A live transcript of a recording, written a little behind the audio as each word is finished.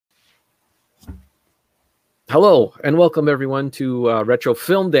Hello and welcome everyone to Retro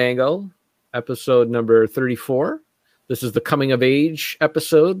Film Dango, episode number 34. This is the coming of age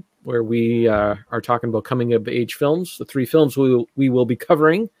episode where we are talking about coming of age films. The three films we will be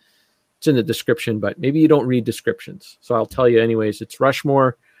covering. It's in the description, but maybe you don't read descriptions. So I'll tell you anyways. It's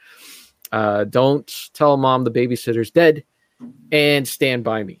Rushmore, Don't Tell Mom the Babysitter's Dead, and Stand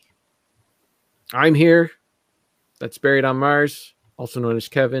By Me. I'm here. That's Buried on Mars, also known as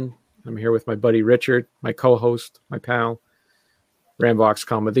Kevin. I'm here with my buddy Richard, my co-host, my pal, Rambox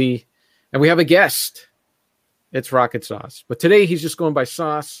Comedy. And we have a guest. It's Rocket Sauce. But today he's just going by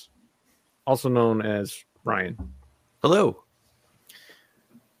Sauce, also known as Ryan. Hello.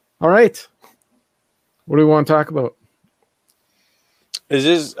 All right. What do we want to talk about? Is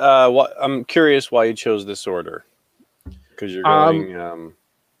this I'm curious why you chose this order. Because you're going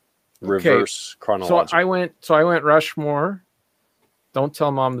reverse chronological. So I went Rushmore, Don't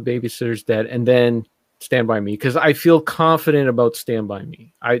Tell Mom the Babysitter's Dead, and then Stand By Me, because I feel confident about Stand By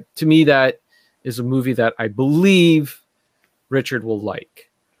Me. To me, that is a movie that I believe Richard will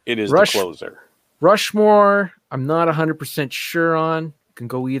like. It is the closer. Rushmore, I'm not 100% sure on. Can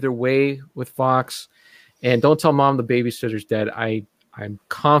go either way with Fox. And Don't Tell Mom the Babysitter's Dead. I'm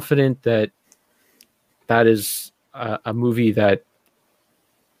confident that is a movie that,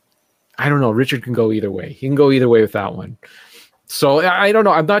 I don't know, Richard can go either way. He can go either way with that one. So I don't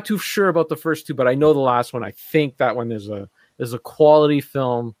know. I'm not too sure about the first two, but I know the last one. I think that one is a quality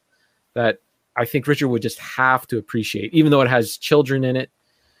film that I think Richard would just have to appreciate, even though it has children in it,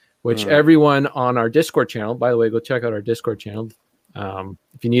 which everyone on our Discord channel, by the way, go check out our Discord channel.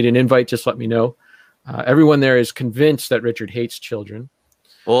 If you need an invite, just let me know. Everyone there is convinced that Richard hates children.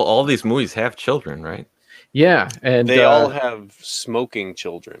 Well, all these movies have children, right? Yeah, and they all have smoking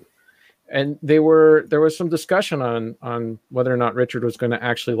children. And there was some discussion on whether or not Richard was going to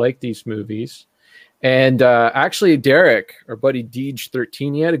actually like these movies. And actually, Derek, our buddy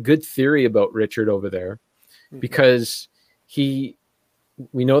Deej13, he had a good theory about Richard over there, because we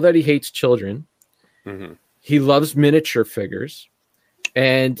know that he hates children. Mm-hmm. He loves miniature figures.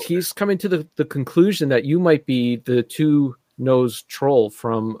 And he's coming to the conclusion that you might be the two-nosed troll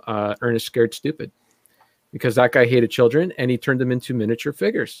from Ernest Scared Stupid. Because that guy hated children, and he turned them into miniature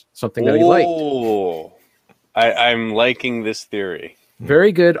figures, something that he liked. Oh, I'm liking this theory.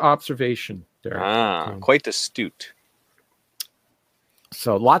 Very good observation, Derek. Quite astute.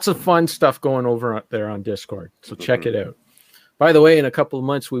 So lots of fun stuff going over up there on Discord. So check it out. By the way, in a couple of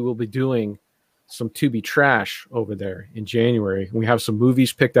months, we will be doing some Tubi trash over there in January. We have some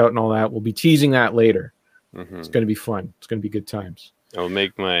movies picked out and all that. We'll be teasing that later. Mm-hmm. It's going to be fun. It's going to be good times. I'll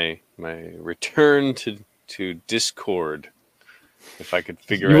make my return to Discord if I could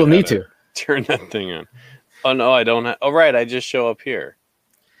figure out. You will need to turn that thing on. Oh no, I don't. Right, I just show up here.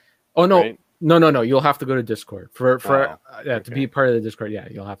 Oh no, right? no. You'll have to go to Discord to be part of the Discord. Yeah,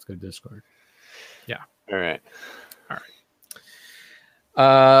 you'll have to go to Discord. Yeah. All right.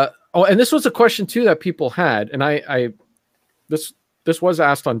 And this was a question too that people had, and this was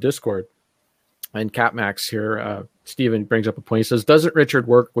asked on Discord, and CatMax here. Steven brings up a point. He says, doesn't Richard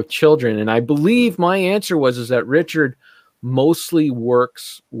work with children? And I believe my answer is that Richard mostly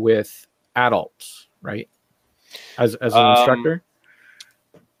works with adults, right? As an instructor?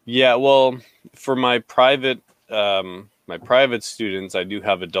 Yeah, well, for my private students, I do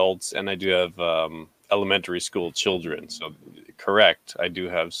have adults and I do have elementary school children. So correct, I do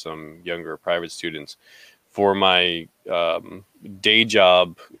have some younger private students. For my day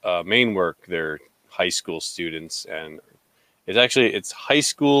job, main work, they're high school students, and it's high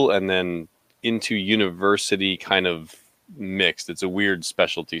school and then into university kind of mixed. It's a weird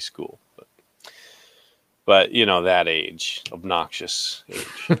specialty school, but you know, that age, obnoxious age.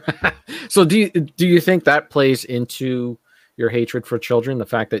 So do you think that plays into your hatred for children, the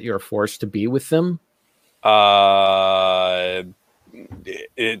fact that you're forced to be with them?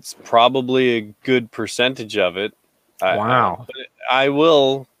 It's probably a good percentage of it. Wow. But I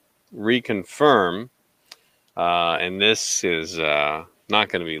will reconfirm, and this is not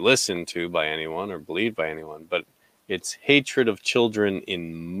going to be listened to by anyone or believed by anyone, but it's hatred of children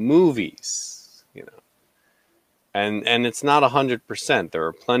in movies, you know, and it's not 100%. There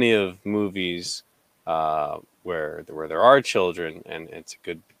are plenty of movies where there are children, and it's a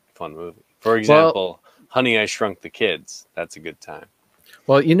good, fun movie. For example, Honey, I Shrunk the Kids. That's a good time.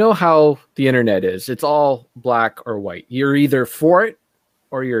 Well, you know how the internet is. It's all black or white. You're either for it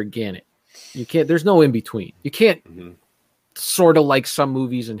or you're against it. You can't. There's no in between. You can't sort of like some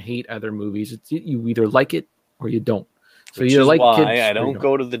movies and hate other movies. You either like it or you don't. So Which you is like why kids. I don't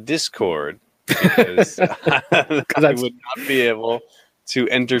go to the Discord, because I would not be able to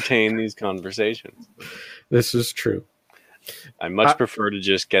entertain these conversations. This is true. I much prefer to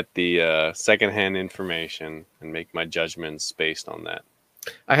just get the secondhand information and make my judgments based on that.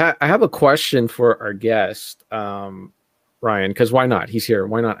 I have a question for our guest, Ryan, because why not? He's here.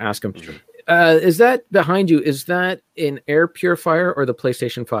 Why not ask him? Sure. Is that behind you? Is that an air purifier or the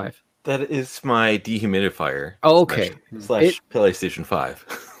PlayStation 5? That is my dehumidifier. Oh, okay. Slash PlayStation 5.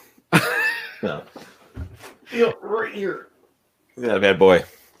 No. Right here. Yeah, bad boy.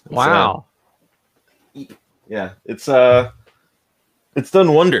 Wow. Yeah, it's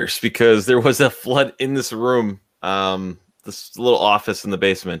done wonders because there was a flood in this room. This little office in the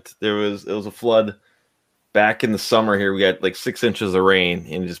basement. It was a flood back in the summer here. We got like 6 inches of rain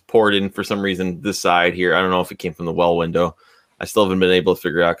and it just poured in for some reason this side here. I don't know if it came from the well window. I still haven't been able to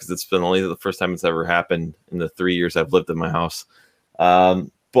figure it out because it's been only the first time it's ever happened in the 3 years I've lived in my house.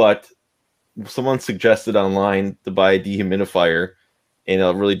 But someone suggested online to buy a dehumidifier, and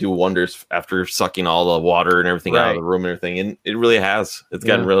it'll really do wonders after sucking all the water and everything out of the room and everything. And it really has. It's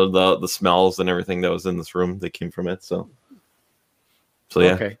gotten rid of the smells and everything that was in this room that came from it. So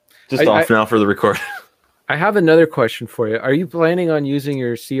yeah, okay. Just off now for the record. I have another question for you. Are you planning on using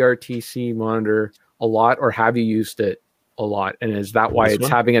your CRTC monitor a lot, or have you used it a lot? And is that why it's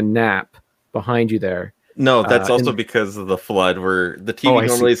having a nap behind you there? No, that's also because of the flood where the TV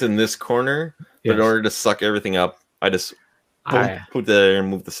normally is in this corner, but in order to suck everything up, I just put there and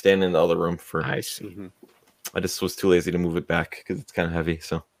move the stand in the other room for. I see. Mm-hmm. I just was too lazy to move it back because it's kind of heavy.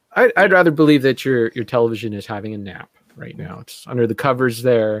 So I'd rather believe that your television is having a nap right now. It's under the covers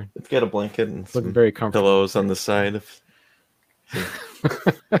there. It's got a blanket and looking very comfortable. Pillows on the side. It's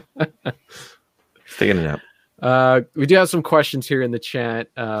taking a nap. We do have some questions here in the chat.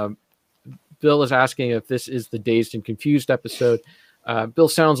 Bill is asking if this is the Dazed and Confused episode. Bill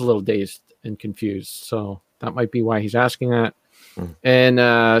sounds a little dazed and confused, so that might be why he's asking that.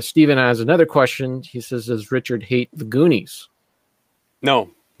 And Steven has another question. He says, does Richard hate the Goonies? No,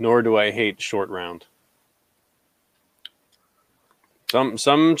 nor do I hate Short Round.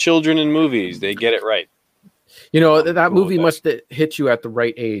 Some children in movies, they get it right. You know, that movie must hit you at the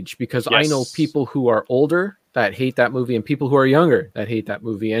right age, because I know people who are older that hate that movie and people who are younger that hate that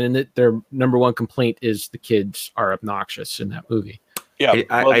movie. And their number one complaint is the kids are obnoxious in that movie. Yeah,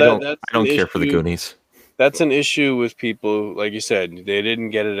 I don't care for the Goonies. That's an issue with people, like you said, they didn't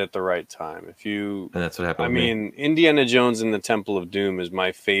get it at the right time. And that's what happened. I mean, Indiana Jones and the Temple of Doom is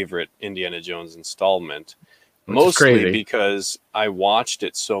my favorite Indiana Jones installment. Mostly because I watched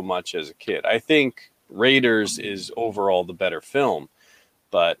it so much as a kid. I think Raiders is overall the better film,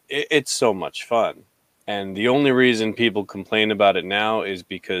 but it's so much fun. And the only reason people complain about it now is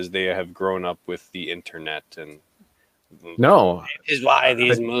because they have grown up with the internet. And no, this is why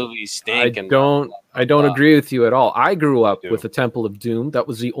these movies stink. I don't agree with you at all. I grew up with the Temple of Doom. That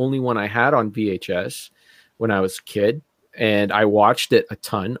was the only one I had on VHS when I was a kid. And I watched it a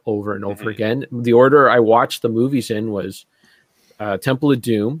ton over and over again. The order I watched the movies in was Temple of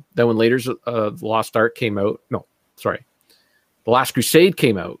Doom. Then when later The Lost Ark came out, The Last Crusade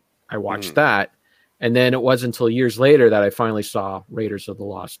came out, I watched that. And then it wasn't until years later that I finally saw Raiders of the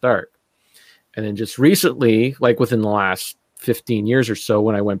Lost Ark. And then just recently, like within the last 15 years or so,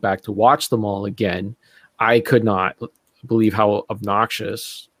 when I went back to watch them all again, I could not believe how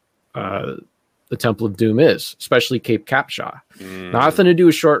obnoxious the Temple of Doom is, especially Cape Capshaw. Nothing to do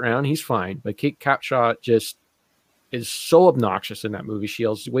with Short Round. He's fine. But Cape Capshaw just is so obnoxious in that movie. She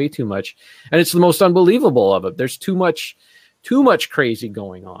yells way too much. And it's the most unbelievable of it. There's too much crazy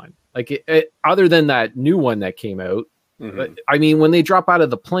going on. Like other than that new one that came out. But, I mean, when they drop out of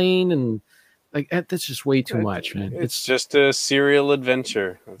the plane and like that's just way too much, man. It's just a serial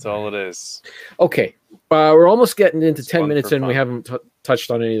adventure. That's all it is. Okay. We're almost getting into 10 minutes and we haven't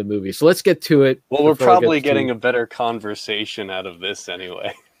touched on any of the movies. So let's get to it. Well, we're probably getting a better conversation out of this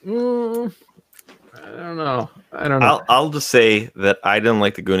anyway. I don't know. I'll just say that I didn't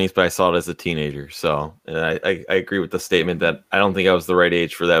like the Goonies, but I saw it as a teenager. So I agree with the statement that I don't think I was the right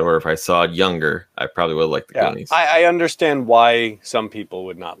age for that. Or if I saw it younger, I probably would have liked the Goonies. I understand why some people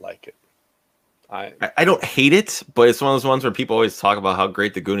would not like it. I don't hate it, but it's one of those ones where people always talk about how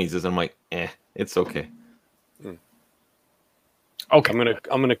great the Goonies is. And I'm like, it's okay. Okay,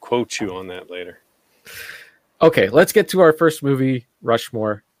 I'm gonna quote you on that later. Okay, let's get to our first movie,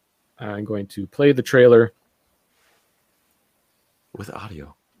 Rushmore. I'm going to play the trailer with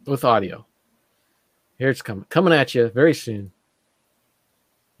audio. Here it's coming at you very soon.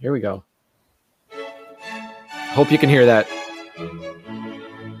 Here we go. Hope you can hear that.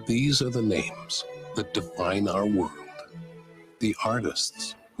 These are the names that define our world. The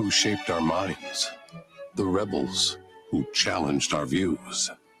artists who shaped our minds. The rebels who challenged our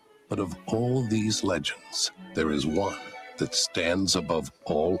views. But of all these legends, there is one that stands above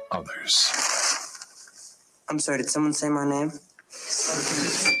all others. I'm sorry, did someone say my name?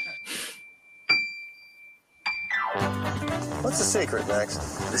 What's the secret, Max?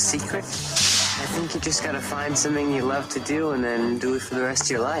 The secret? I think you just gotta find something you love to do and then do it for the rest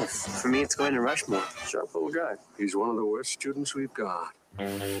of your life. For me, it's going to Rushmore. Sharp little guy. He's one of the worst students we've got.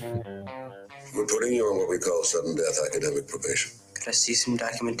 We're putting you on what we call sudden death academic probation. Could I see some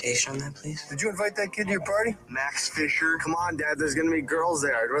documentation on that, please? Did you invite that kid to your party? Max Fisher? Come on, Dad. There's gonna be girls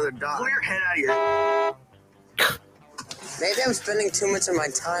there. I'd rather die. Pull your head out of here. Maybe I'm spending too much of my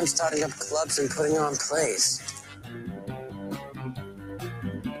time starting up clubs and putting on plays.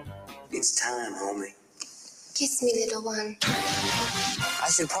 It's time, homie. Kiss me, little one. I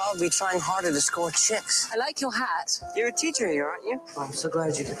should probably be trying harder to score chicks. I like your hat. You're a teacher here, aren't you? Oh, I'm so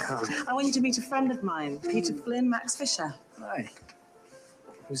glad you could come. I want you to meet a friend of mine, Peter Flynn, Max Fisher. Hi.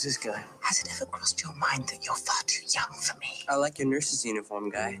 Who's this guy? Has it ever crossed your mind that you're far too young for me? I like your nurse's uniform,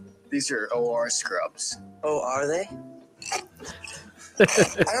 guy. These are OR scrubs. Oh, are they? I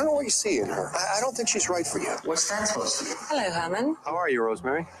don't know what you see in her. I don't think she's right for you. What's that supposed to be? Hello, Herman. How are you,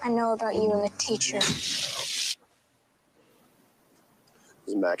 Rosemary? I know about you and the teacher.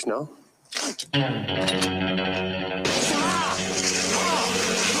 Does Max know? She's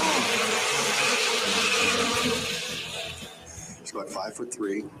about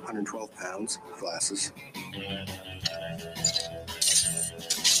 5'3", 112 pounds, glasses.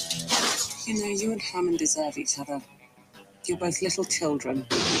 You know, you and Herman deserve each other. You're both little children.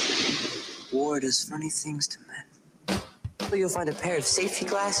 War does funny things to men. Well, you'll find a pair of safety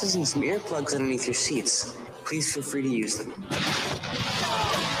glasses and some earplugs underneath your seats. Please feel free to use them.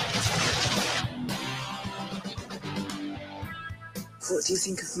 What do you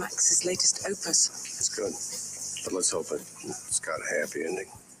think of Max's latest opus? It's good, but let's hope it's got a happy ending.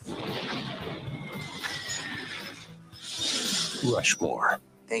 Rushmore.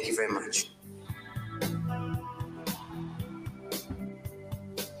 Thank you very much.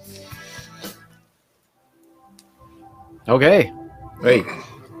 Okay. Wait.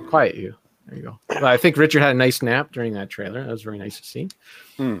 Quiet you. There you go. Well, I think Richard had a nice nap during that trailer. That was very nice to see.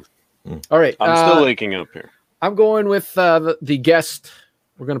 All right. I'm still waking up here. I'm going with the guest.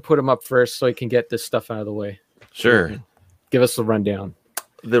 We're going to put him up first so he can get this stuff out of the way. Sure. Give us the rundown.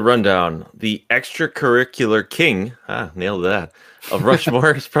 The rundown. The extracurricular king, nailed that, of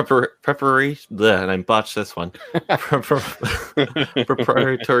Rushmore's preparation, and I botched this one,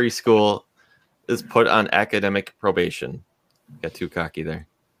 preparatory school is put on academic probation. Got too cocky there.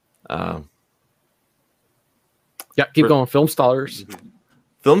 Yeah, keep going. Film stars.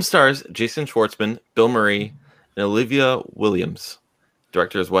 Film stars Jason Schwartzman, Bill Murray, and Olivia Williams.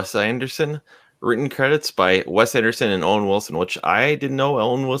 Director is Wes Anderson. Written credits by Wes Anderson and Owen Wilson, which I didn't know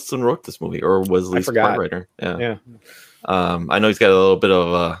Owen Wilson wrote this movie or was at least a part writer. Yeah. I know he's got a little bit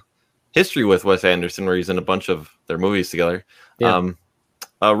of a history with Wes Anderson where he's in a bunch of their movies together. Yeah.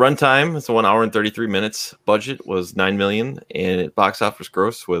 Runtime is 1 hour and 33 minutes. Budget was $9 million, and box office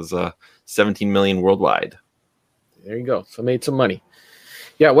gross was $17 million worldwide. There you go. So made some money.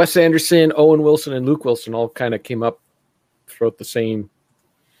 Yeah, Wes Anderson, Owen Wilson, and Luke Wilson all kind of came up throughout the same,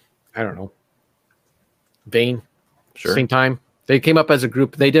 I don't know, vein. Sure. Same time. They came up as a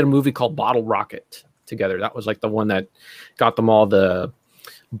group. They did a movie called Bottle Rocket together. That was like the one that got them all the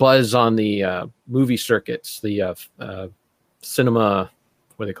buzz on the movie circuits, the cinema,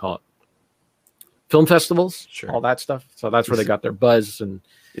 what do they call it? Film festivals, sure. All that stuff. So that's where they got their buzz. And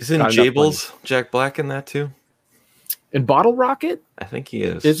isn't Jables Jack Black in that too? In Bottle Rocket? I think he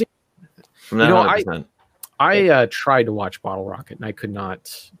is. Is he? I'm not 100%. I tried to watch Bottle Rocket and I could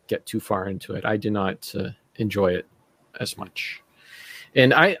not get too far into it. I did not enjoy it as much.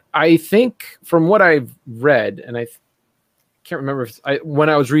 And I think from what I've read, and I can't remember when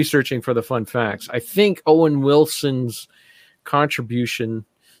I was researching for the fun facts, I think Owen Wilson's contribution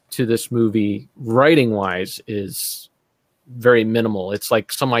to this movie writing wise is very minimal. It's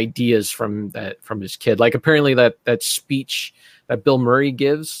like some ideas from his kid. Like apparently that speech that Bill Murray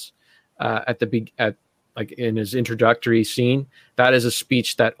gives at in his introductory scene, that is a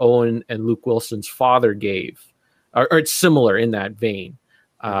speech that Owen and Luke Wilson's father gave, or it's similar in that vein.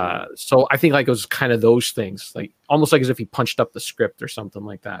 So I think like it was kind of those things, like almost like as if he punched up the script or something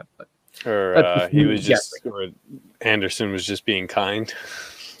like that. But he was just, or Anderson was just being kind.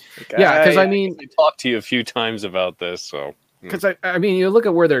 Like, yeah, because I mean, I talked to you a few times about this, so. Because I mean, you look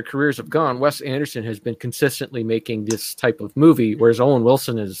at where their careers have gone. Wes Anderson has been consistently making this type of movie, whereas Owen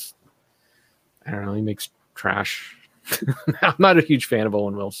Wilson is, I don't know, he makes trash. I'm not a huge fan of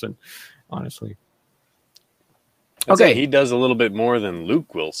Owen Wilson, honestly. I'd say Okay. he does a little bit more than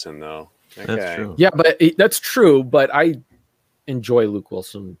Luke Wilson, though. That That's guy- true. Yeah, but that's true. But I enjoy Luke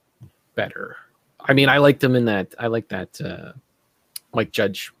Wilson better. I mean, I liked him in that. I like that Mike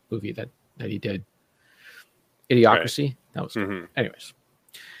Judge movie that he did. Idiocracy. That was good. Mhm. Anyways.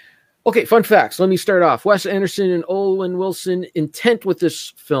 Okay, fun facts. Let me start off. Wes Anderson and Owen Wilson intent with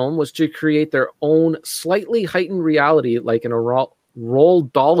this film was to create their own slightly heightened reality, like in a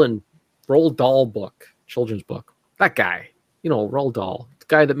Roald Dahl book, children's book. That guy, Roald Dahl, the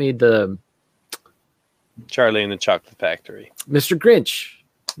guy that made the Charlie and the Chocolate Factory. Mr. Grinch.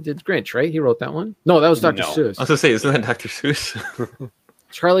 He did Grinch, right? He wrote that one. No, that was Dr. No. Seuss. I was gonna say, isn't that Dr. Seuss?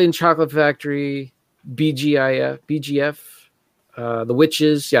 Charlie and Chocolate Factory, BGF, The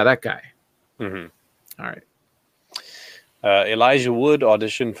Witches. Yeah, that guy. hmm All right. Elijah Wood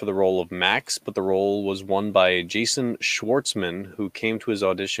auditioned for the role of Max, but the role was won by Jason Schwartzman, who came to his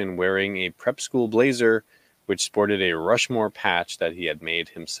audition wearing a prep school blazer, which sported a Rushmore patch that he had made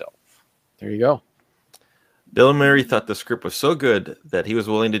himself. There you go. Bill Murray thought the script was so good that he was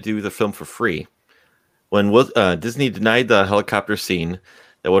willing to do the film for free. When Disney denied the helicopter scene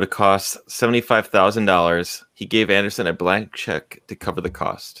that would have cost $75,000, he gave Anderson a blank check to cover the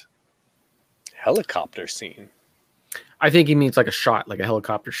cost. Helicopter scene. I think he means like a shot, like a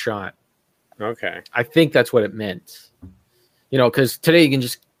helicopter shot. Okay. I think that's what it meant. Because today you can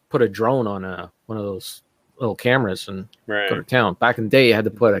just put a drone on one of those little cameras and Right. go to town. Back in the day, you had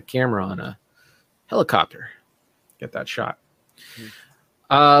to put a camera on a helicopter, get that shot.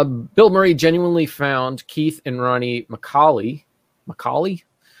 Bill Murray genuinely found Keith and Ronnie Macaulay,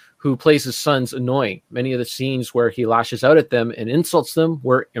 who plays his sons, annoying. Many of the scenes where he lashes out at them and insults them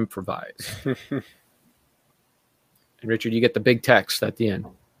were improvised. And Richard, you get the big text at the end.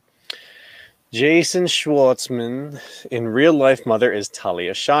 Jason Schwartzman, in real life, mother is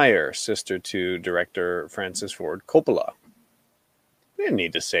Talia Shire, sister to director Francis Ford Coppola. We didn't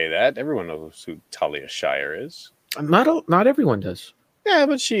need to say that. Everyone knows who Talia Shire is. Not everyone does. Yeah,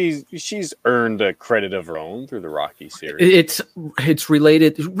 but she's earned a credit of her own through the Rocky series. It's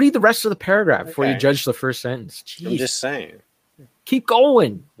related. Read the rest of the paragraph before you Okay. judge the first sentence. Jeez. I'm just saying. Keep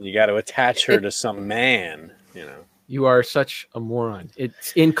going. You got to attach her to some man, You are such a moron.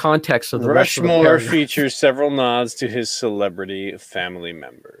 It's in context of the rest of the Rushmore paragraph. features several nods to his celebrity family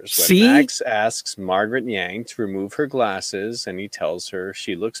members. When See? Max asks Margaret Yang to remove her glasses and he tells her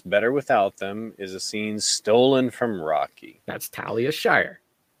she looks better without them is a scene stolen from Rocky. That's Talia Shire.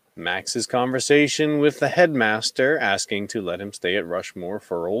 Max's conversation with the headmaster asking to let him stay at Rushmore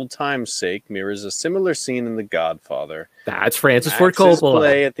for old time's sake mirrors a similar scene in The Godfather. That's Francis Ford Max's Coppola.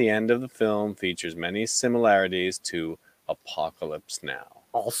 play at the end of the film features many similarities to Apocalypse Now.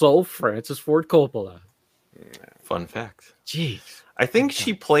 Also Francis Ford Coppola. Fun fact. Jeez. I think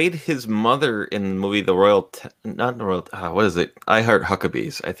she played his mother in the movie what is it? I Heart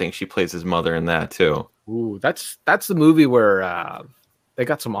Huckabees. I think she plays his mother in that too. Ooh, that's the movie where they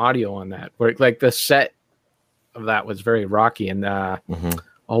got some audio on that. Where like the set of that was very rocky and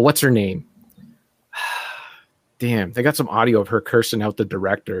what's her name? Damn, they got some audio of her cursing out the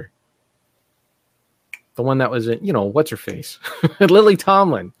director. The one that was in, what's her face? Lily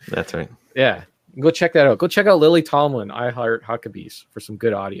Tomlin. That's right. Yeah. Go check that out. Go check out Lily Tomlin, I Heart Huckabees, for some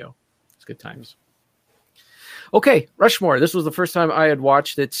good audio. It's good times. Okay, Rushmore. This was the first time I had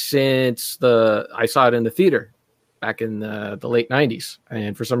watched it since I saw it in the theater back in the late 90s.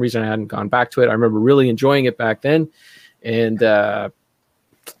 And for some reason, I hadn't gone back to it. I remember really enjoying it back then. And I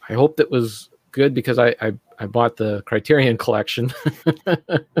hoped it was good because I bought the Criterion collection.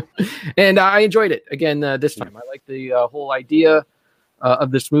 And I enjoyed it again this time. I like the whole idea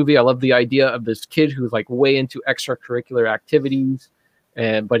of this movie. I love the idea of this kid who's like way into extracurricular activities,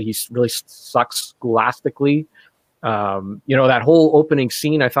 but he really sucks scholastically. That whole opening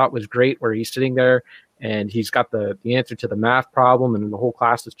scene I thought was great, where he's sitting there and he's got the answer to the math problem, and the whole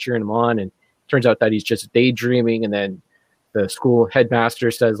class is cheering him on. And it turns out that he's just daydreaming. And then the school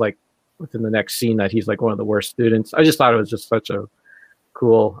headmaster says, like, within the next scene, that he's like one of the worst students. I just thought it was just such a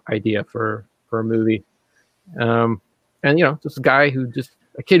cool idea for a movie. And just a guy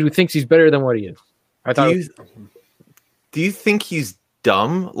a kid who thinks he's better than what he is. I thought. Do you think he's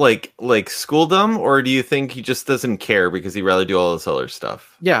dumb, like school dumb, or do you think he just doesn't care because he'd rather do all this other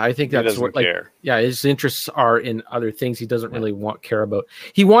stuff? Yeah, I think He that's doesn't what, like, care. yeah, his interests are in other things he doesn't really care about.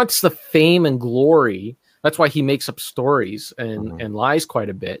 He wants the fame and glory. That's why he makes up stories and lies quite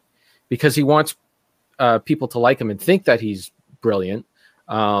a bit, because he wants people to like him and think that he's brilliant.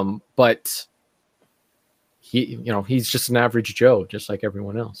 But he's just an average Joe, just like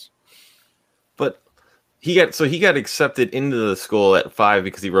everyone else. But he got accepted into the school at 5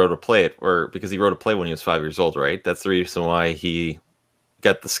 because he wrote a play because he wrote a play when he was 5 years old, right? That's the reason why he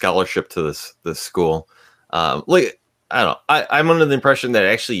got the scholarship to this school. Like, I don't know. I'm under the impression that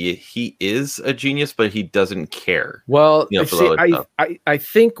actually he is a genius, but he doesn't care. Well, You know, for the see, other stuff. I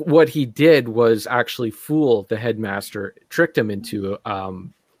think what he did was actually fool the headmaster, tricked him into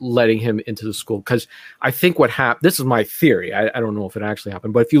letting him into the school. Because I think what happened, this is my theory, I don't know if it actually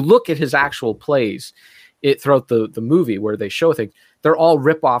happened, but if you look at his actual plays throughout the movie where they show things, they're all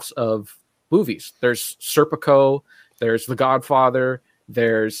ripoffs of movies. There's Serpico, there's The Godfather,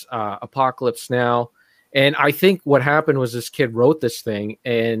 there's Apocalypse Now. And I think what happened was this kid wrote this thing,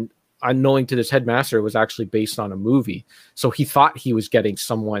 and unknowing to this headmaster, it was actually based on a movie. So he thought he was getting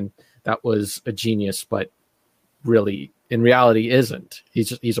someone that was a genius, but really, in reality, isn't.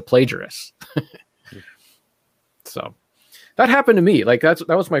 He's a plagiarist. So that happened to me. Like that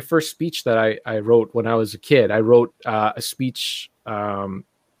was my first speech that I wrote when I was a kid. I wrote a speech. It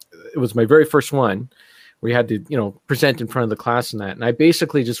was my very first one, where you had to, present in front of the class and that. And I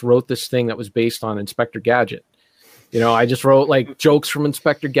basically just wrote this thing that was based on Inspector Gadget. I just wrote like jokes from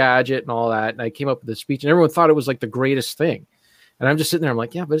Inspector Gadget and all that. And I came up with this speech, and everyone thought it was like the greatest thing. And I'm just sitting there, I'm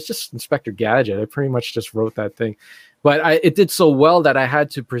like, yeah, but it's just Inspector Gadget. I pretty much just wrote that thing. But it did so well that I had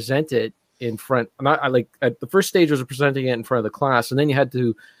to present it in front. The first stage was presenting it in front of the class. And then you had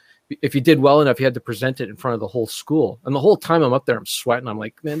to, if you did well enough, you had to present it in front of the whole school. And the whole time I'm up there, I'm sweating. I'm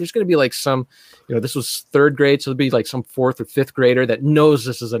like, man, there's going to be like some, this was 3rd grade. So there'll be like some 4th or 5th grader that knows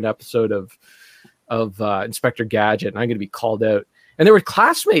this is an episode of Inspector Gadget. And I'm going to be called out. And there were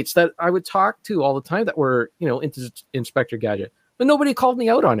classmates that I would talk to all the time that were, into Inspector Gadget. But nobody called me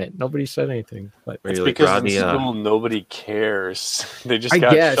out on it. Nobody said anything. But it's because in school, nobody cares. They just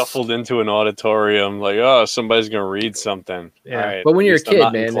got shuffled into an auditorium like, oh, somebody's going to read something. Yeah. All right, but when you're a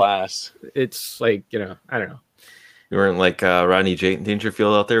kid, man, class. It's like, I don't know. You weren't like Rodney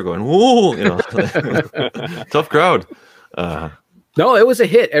Dangerfield out there going, whoa, tough crowd. No, it was a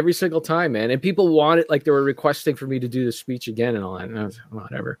hit every single time, man. And people wanted, like, they were requesting for me to do the speech again and all that. And I was,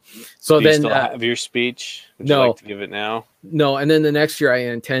 whatever. So do you then, still have your speech? Would no, you like to give it now? No. And then the next year, I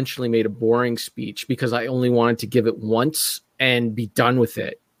intentionally made a boring speech because I only wanted to give it once and be done with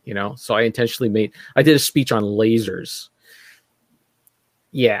it. So I intentionally I did a speech on lasers.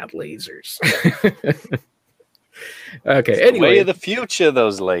 Yeah, lasers. Okay. Anyway, way of the future,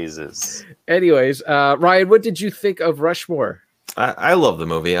 those lasers. Anyways, Ryan, what did you think of Rushmore? I love the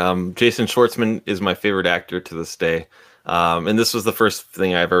movie. Jason Schwartzman is my favorite actor to this day. And this was the first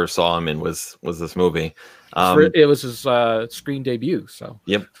thing I ever saw him in was this movie. It was his screen debut. So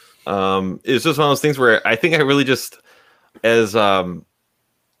yep. It's just one of those things where I think I really just, as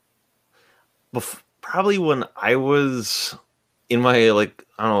probably when I was in my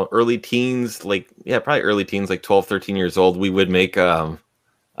early teens, probably early teens, like 12, 13 years old, we would make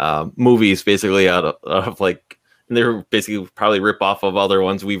movies basically out of like. And they were basically probably rip off of other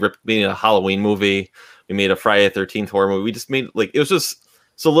ones. We made a Halloween movie. We made a Friday the 13th horror movie. We just made it was just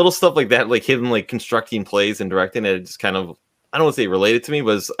so little stuff like that, like him like constructing plays and directing it. It just kind of, I don't want to say related to me,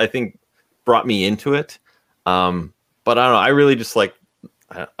 but I think brought me into it. But I don't know. I really just I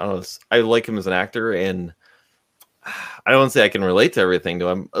don't know. I like him as an actor, and I don't want to say I can relate to everything to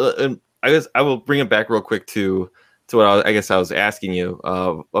him. And I guess I will bring it back real quick to what I was asking you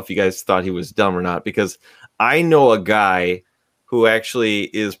if you guys thought he was dumb or not, because I know a guy who actually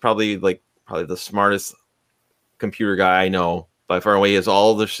is probably the smartest computer guy I know by far and away. He has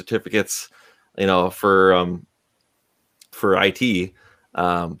all the certificates, for IT.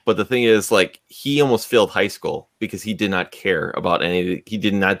 But the thing is, he almost failed high school because he did not care about he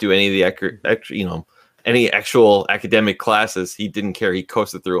did not do any of the any actual academic classes. He didn't care. He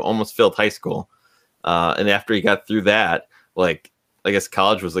coasted through, almost failed high school. And after he got through that, I guess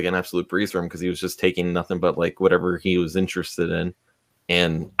college was like an absolute breeze for him because he was just taking nothing but whatever he was interested in.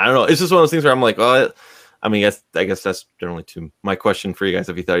 And I don't know. It's just one of those things where I'm like, oh, I mean, I guess that's generally to my question for you guys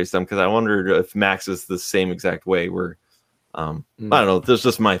if you thought he's dumb, because I wondered if Max is the same exact way where, I don't know. There's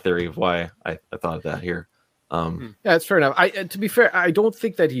just my theory of why I thought of that here. Yeah, it's fair enough. To be fair, I don't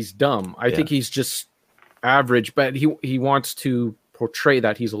think that he's dumb. I think he's just average, but he wants to portray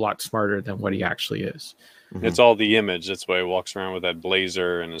that he's a lot smarter than what he actually is. Mm-hmm. It's all the image. That's why he walks around with that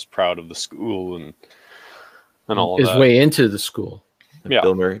blazer and is proud of the school and all his that. way into the school. Yeah,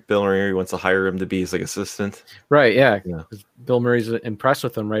 Bill Murray wants to hire him to be his assistant. Right. Yeah. Bill Murray's impressed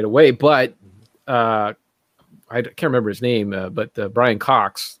with him right away, but I can't remember his name. But Brian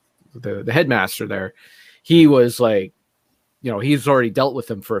Cox, the headmaster there, he was like, he's already dealt with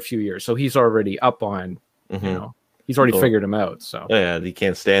him for a few years, so he's already up on, He's already Oh. figured him out. So Oh, yeah, he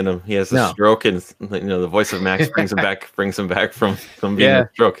can't stand him. He has a No. stroke, and the voice of Max brings him back from being Yeah. a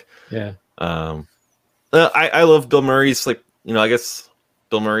stroke. yeah, I love Bill Murray's I guess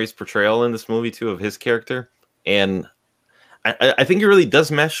Bill Murray's portrayal in this movie too of his character, and I think it really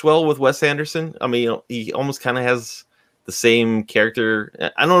does mesh well with Wes Anderson. I mean, he almost kind of has the same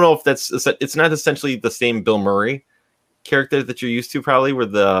character. I don't know if it's not essentially the same Bill Murray character that you're used to, probably,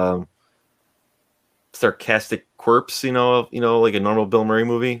 with the sarcastic quirks, like a normal Bill Murray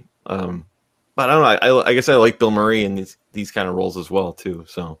movie. But I don't know. I guess I like Bill Murray in these kind of roles as well too.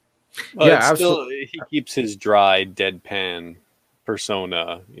 So Well, Yeah, it's still, he keeps his dry, deadpan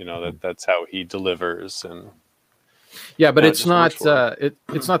persona. That's how he delivers. And yeah, but No, it it's just not works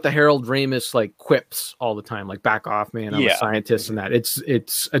for it's not the Harold Ramis like quips all the time, like back off, man. I'm a Yeah. scientist, and that it's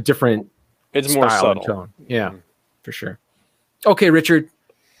a different it's more style and subtle. tone. Yeah, for sure. Okay, Richard,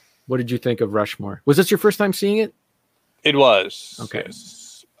 what did you think of Rushmore? Was this your first time seeing it? It was. Okay.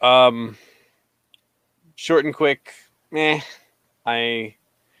 Yes. Short and quick. I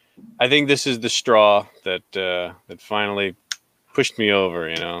think this is the straw that finally pushed me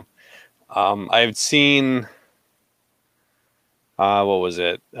over. I've seen what was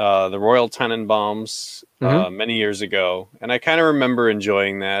it? The Royal Tenenbaums many years ago, and I kind of remember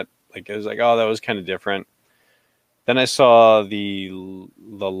enjoying that. Like, I was like, oh, that was kind of different. Then I saw the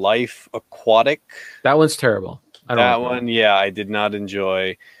Life Aquatic. That one's terrible. I don't That like one, yeah, I did not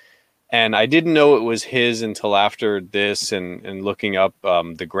enjoy. And I didn't know it was his until after this and looking up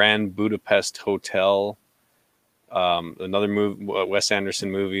the Grand Budapest Hotel, another Wes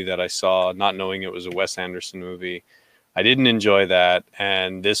Anderson movie that I saw, not knowing it was a Wes Anderson movie. I didn't enjoy that,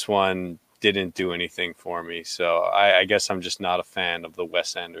 and this one didn't do anything for me. So I guess I'm just not a fan of the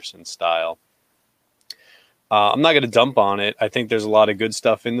Wes Anderson style. I'm not going to dump on it. I think there's a lot of good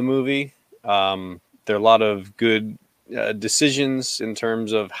stuff in the movie. There are a lot of good decisions in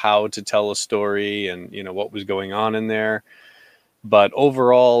terms of how to tell a story and what was going on in there. But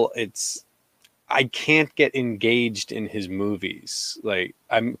overall, I can't get engaged in his movies. Like,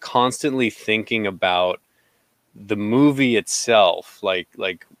 I'm constantly thinking about the movie itself. Like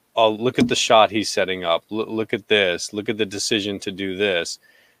I'll look at the shot he's setting up. Look at this. Look at the decision to do this.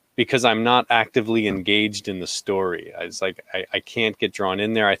 Because I'm not actively engaged in the story. It's like I can't get drawn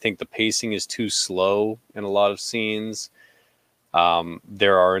in there. I think the pacing is too slow in a lot of scenes.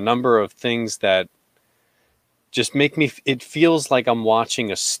 There are a number of things that just make me... It feels like I'm watching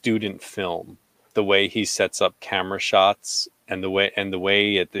a student film. The way he sets up camera shots and the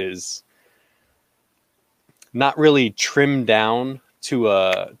way it is not really trimmed down to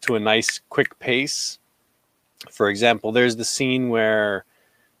a nice quick pace. For example, there's the scene where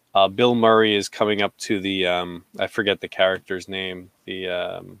Bill Murray is coming up to the I forget the character's name.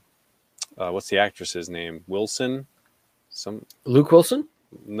 The what's the actress's name? Wilson? Luke Wilson?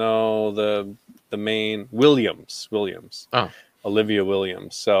 No, the main Williams. Oh, Olivia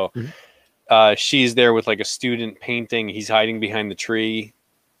Williams. So she's there with like a student painting. He's hiding behind the tree,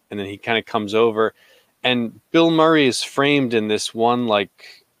 and then he kind of comes over, and Bill Murray is framed in this one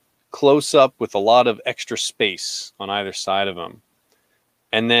like close up with a lot of extra space on either side of him.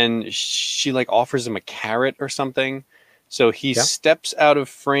 And then she like offers him a carrot or something. So he steps out of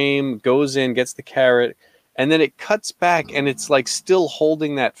frame, goes in, gets the carrot, and then it cuts back and it's like still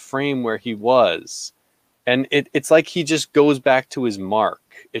holding that frame where he was. And it's like he just goes back to his mark.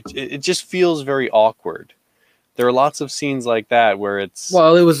 It just feels very awkward. There are lots of scenes like that where it's...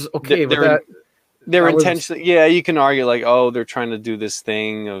 Well, it was okay, but they're that was... intentionally... Yeah, you can argue like, oh, they're trying to do this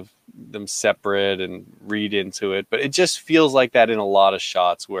thing of them separate and read into it, but it just feels like that in a lot of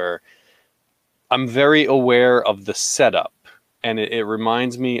shots where I'm very aware of the setup, and it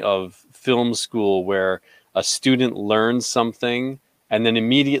reminds me of film school where a student learns something and then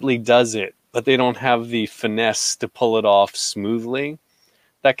immediately does it, but they don't have the finesse to pull it off smoothly.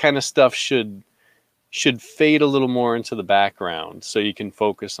 That kind of stuff should fade a little more into the background so you can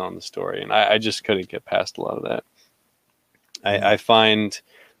focus on the story, and I just couldn't get past a lot of that. I find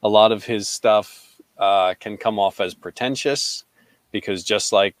a lot of his stuff can come off as pretentious because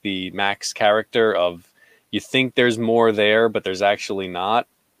just like the Max character of you think there's more there, but there's actually not.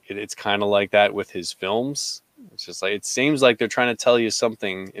 It's kind of like that with his films. It's just like, it seems like they're trying to tell you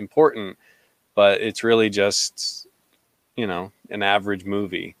something important, but it's really just, an average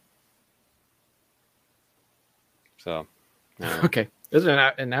movie. So, Okay.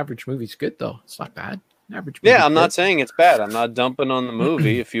 An average movie's good though. It's not bad. Average yeah, I'm not saying it's bad. I'm not dumping on the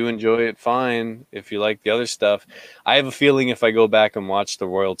movie. If you enjoy it, fine. If you like the other stuff, I have a feeling if I go back and watch the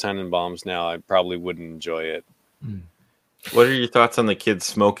Royal Tenenbaums now, I probably wouldn't enjoy it. What are your thoughts on the kids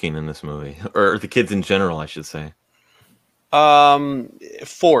smoking in this movie, or the kids in general, I should say?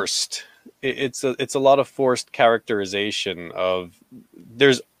 Forced. It's a lot of forced characterization of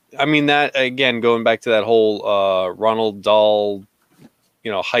there's. I mean that again, going back to that whole Ronald Dahl,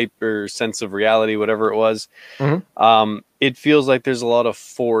 hyper sense of reality, whatever it was. Mm-hmm. It feels like there's a lot of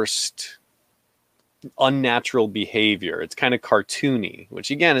forced, unnatural behavior. It's kind of cartoony,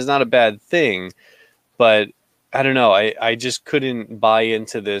 which again is not a bad thing, but I don't know. I just couldn't buy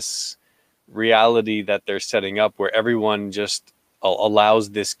into this reality that they're setting up where everyone just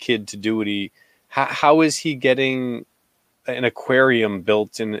allows this kid to do what how is he getting an aquarium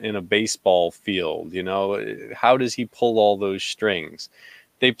built in a baseball field? How does he pull all those strings?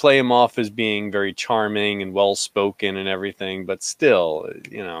 They play him off as being very charming and well-spoken and everything, but still,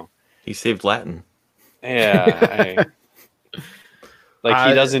 He saved Latin. Yeah. He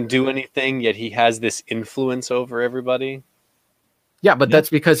doesn't do anything, yet he has this influence over everybody. Yeah, but that's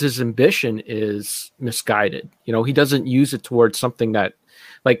because his ambition is misguided. He doesn't use it towards something that,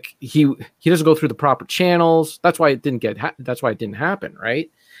 he doesn't go through the proper channels. That's why it didn't that's why it didn't happen, right?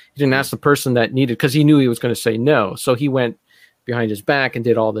 He didn't ask the person that needed, because he knew he was going to say no. So he went behind his back and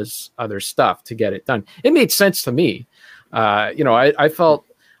did all this other stuff to get it done. It made sense to me. I felt,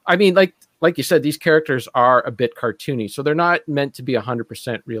 like you said, these characters are a bit cartoony, so they're not meant to be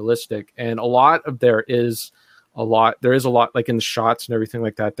 100% realistic. And there is a lot, like in the shots and everything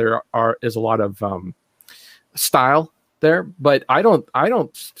like that, is a lot of style there, but I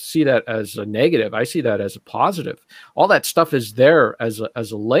don't see that as a negative. I see that as a positive. All that stuff is there as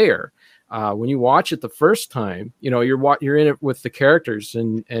a layer. When you watch it the first time, you're in it with the characters,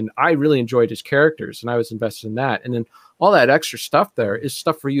 and I really enjoyed his characters, and I was invested in that. And then all that extra stuff there is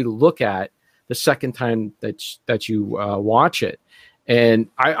stuff for you to look at the second time that you watch it. And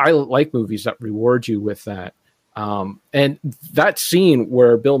I like movies that reward you with that. And that scene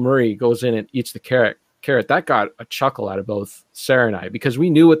where Bill Murray goes in and eats the carrot, that got a chuckle out of both Sarah and I, because we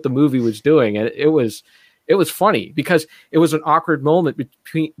knew what the movie was doing, and it was funny because it was an awkward moment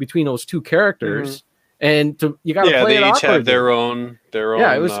between those two characters, and you got to play it awkwardly. They each have their own.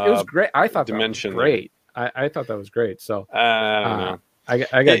 Yeah, it was great. I thought dimension that was great. I thought that was great. So I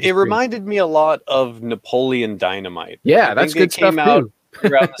don't know. It reminded me a lot of Napoleon Dynamite. Yeah, that's good stuff too.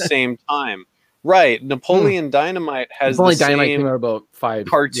 Around the same time. Right, Napoleon Dynamite has the Dynamite same came out about 5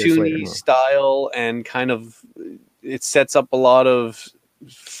 cartoony style, and kind of it sets up a lot of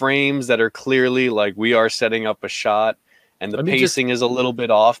frames that are clearly like we are setting up a shot, and the pacing is a little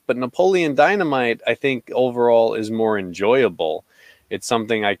bit off. But Napoleon Dynamite, I think overall is more enjoyable. It's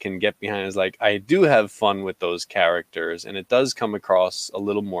something I can get behind. Is like I do have fun with those characters, and it does come across a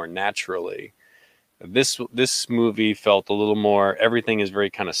little more naturally. This movie felt a little more. Everything is very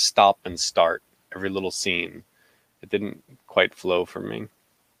kind of stop and start. Every little scene, it didn't quite flow for me.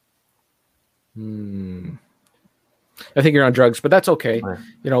 I think you're on drugs, but that's okay.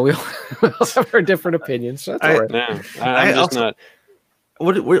 We all have our different opinions. So that's all right. No, I'm just not.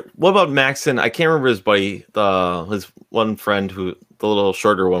 What about Maxon? I can't remember his buddy, his one friend, the little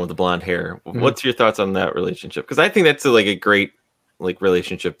shorter one with the blonde hair. Mm-hmm. What's your thoughts on that relationship? Because I think that's a great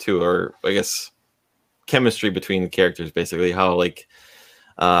relationship too, or I guess chemistry between the characters. Basically, how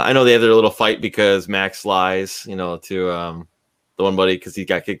I know they had their little fight because Max lies, to the one buddy because he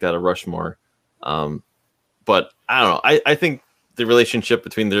got kicked out of Rushmore. But I don't know. I think the relationship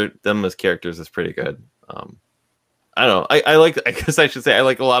between them as characters is pretty good. I don't know. I guess I should say I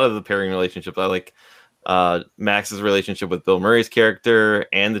like a lot of the pairing relationships. I like Max's relationship with Bill Murray's character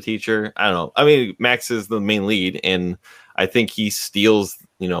and the teacher. I don't know. I mean, Max is the main lead, and I think he steals,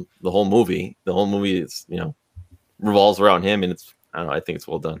 the whole movie. The whole movie is, revolves around him, and I don't know. I think it's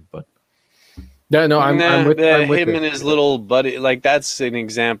well done, but no, I'm with him and his little buddy. That's an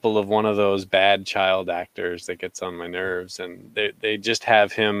example of one of those bad child actors that gets on my nerves, and they just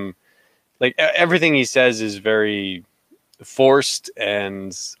have him. Everything he says is very forced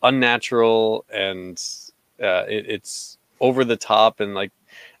and unnatural, and it's over the top, and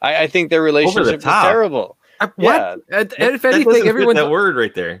I think their relationship is terrible. What? Yeah. If anything, everyone's that word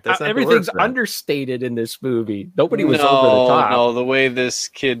right there. That's everything's understated in this movie. Nobody was over the top. No, the way this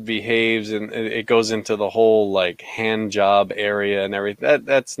kid behaves, and it goes into the whole hand job area and everything.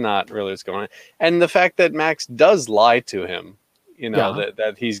 That's not really what's going on. And the fact that Max does lie to him,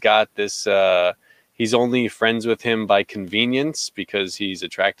 that he's got this. He's only friends with him by convenience because he's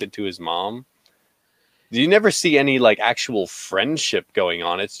attracted to his mom. You never see any actual friendship going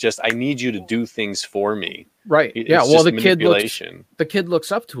on. It's just I need you to do things for me. Right. It's well, the kid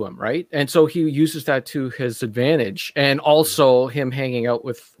looks up to him, right? And so he uses that to his advantage. And also him hanging out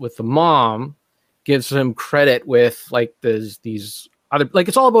with the mom gives him credit with these other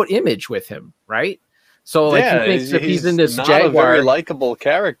it's all about image with him, right? So like he thinks if he's in this not Jaguar, a very likable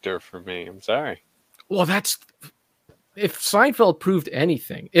character for me. I'm sorry. well, that's if Seinfeld proved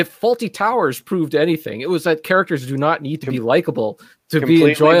anything, if Fawlty Towers proved anything, it was that characters do not need to be likable to be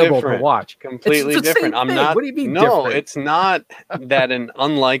enjoyable to watch. Completely it's the different. Same I'm thing. not. What do you mean? No, different? it's not that an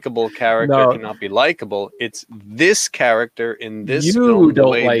unlikable character No. cannot be likable. It's this character in this You film, the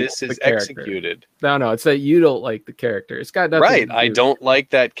don't way like this the is character. executed. No, it's that you don't like the character. It's got nothing Right. to I do- don't like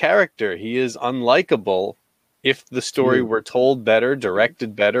that character. He is unlikable. If the story You. were told better,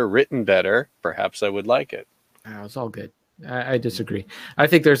 directed better, written better, perhaps I would like it. Oh, it's all good. I disagree. I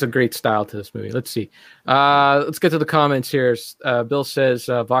think there's a great style to this movie. Let's see. Let's get to the comments here. Bill says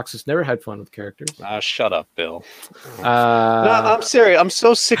Vox has never had fun with characters. Shut up, Bill. Uh, No, I'm serious. I'm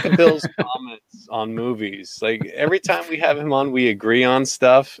so sick of Bill's comments on movies. Like every time we have him on, we agree on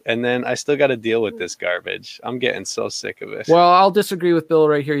stuff, and then I still got to deal with this garbage. I'm getting so sick of it. Well, I'll disagree with Bill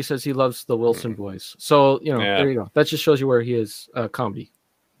right here. He says he loves the Wilson boys. So, Yeah. there you go. That just shows you where he is comedy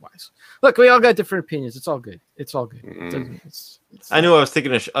wise. Look, we all got different opinions. It's all good. It's all good. It's I knew I was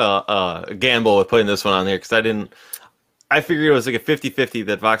taking a gamble with putting this one on there because I figured it was like a 50-50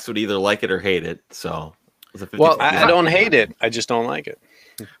 that Vox would either like it or hate it. So it was a 50-50. Well, I don't hate it. I just don't like it.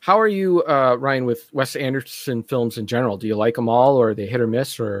 How are you, Ryan, with Wes Anderson films in general? Do you like them all, or are they hit or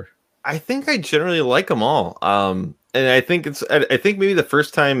miss? Or I think I generally like them all. And I think I think maybe the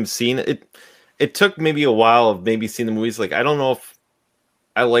first time seeing it took maybe a while of maybe seeing the movies. Like I don't know if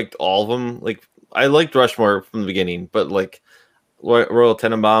I liked all of them. Like I liked Rushmore from the beginning, but like Royal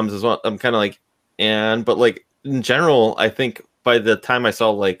Tenenbaums is one. I'm kind of like, but like in general, I think by the time I saw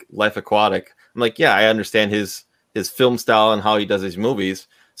like Life Aquatic, I'm like, yeah, I understand his film style and how he does his movies.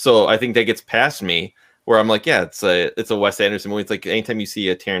 So I think that gets past me where I'm like, yeah, it's a Wes Anderson movie. It's like anytime you see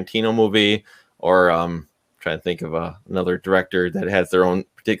a Tarantino movie or trying to think of another director that has their own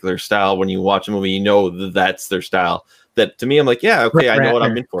particular style. When you watch a movie, you know that's their style. That to me, I'm like, yeah, okay, I know what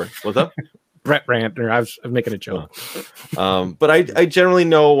I'm in for. What's up? Brett Ratner. I was making a joke. But I generally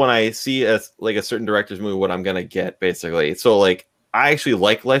know when I see a certain director's movie what I'm gonna get, basically. So like I actually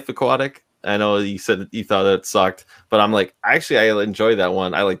like Life Aquatic. I know you said you thought it sucked, but I'm like, actually I enjoy that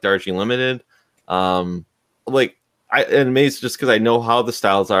one. I like Darjeeling Limited. And maybe it's just because I know how the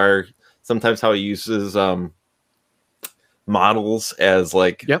styles are. Sometimes how he uses models as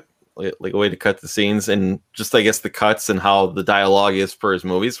like a way to cut the scenes, and just I guess the cuts and how the dialogue is for his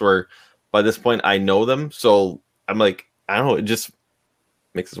movies, where by this point I know them, so I'm like, I don't know, it just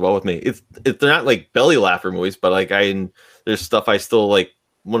mixes well with me. They're not like belly laugher movies, but like there's stuff I still like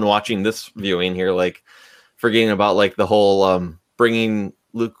when watching this viewing here, like forgetting about like the whole bringing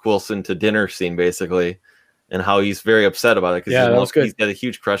Luke Wilson to dinner scene basically, and how he's very upset about it because he's got a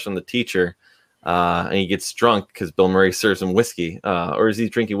huge crush on the teacher. And he gets drunk because Bill Murray serves him whiskey, or is he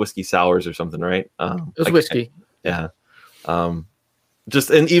drinking whiskey sours or something? Right? It was whiskey. Yeah. And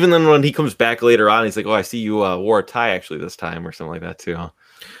even then when he comes back later on, he's like, "Oh, I see you wore a tie actually this time," or something like that too.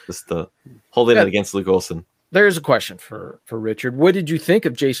 Just holding it against Luke Wilson. There's a question for Richard. What did you think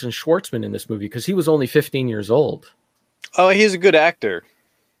of Jason Schwartzman in this movie? Because he was only 15 years old. Oh, he's a good actor.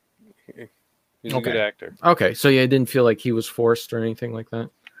 He's a good actor. Okay, so you didn't feel like he was forced or anything like that?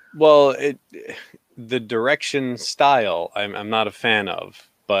 Well, the direction style I'm not a fan of,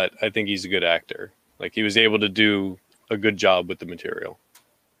 but I think he's a good actor. Like he was able to do a good job with the material.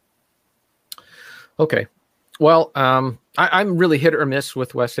 Okay. Well, I'm really hit or miss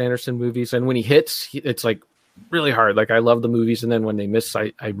with Wes Anderson movies, and when he hits, it's like really hard. Like I love the movies, and then when they miss,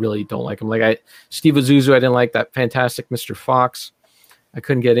 I really don't like them. Like Steve Azuzu, I didn't like that Fantastic Mr. Fox. I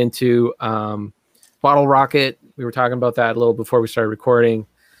couldn't get into Bottle Rocket. We were talking about that a little before we started recording.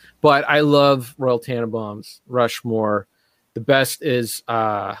 But I love Royal Tenenbaums, Rushmore. The best is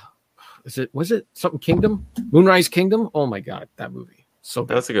was it something Kingdom? Moonrise Kingdom? Oh my God, that movie. So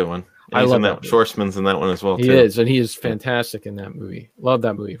good. That's a good one. And I love that. Schwartzman's in that one as well. He is, and he is fantastic in that movie. Love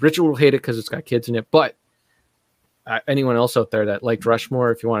that movie. Richard will hate it because it's got kids in it, but anyone else out there that liked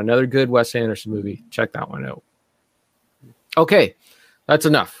Rushmore, if you want another good Wes Anderson movie, check that one out. Okay, that's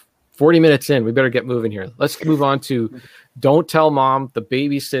enough. 40 minutes in, we better get moving here. Let's move on to Don't Tell Mom the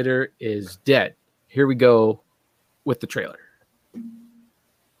Babysitter is Dead. Here we go with the trailer.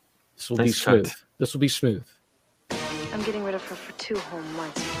 This will be smooth. This will be smooth. I'm getting rid of her for 2 whole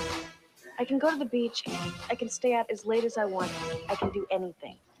months. I can go to the beach. I can stay out as late as I want. I can do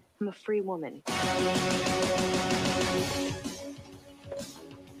anything. I'm a free woman.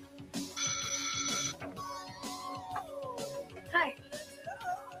 Hi.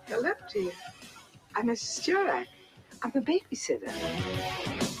 Hello to you. I'm Mrs. Jurak. I'm a babysitter.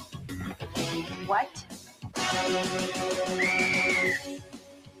 What?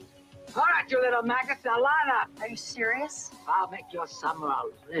 All right, you little maggots, now line up. Are you serious? I'll make your summer a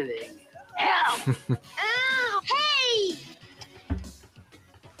living hell. Ow! Hey!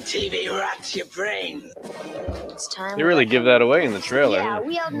 TV rots your brain. It's time. They really give that away in the trailer. Yeah,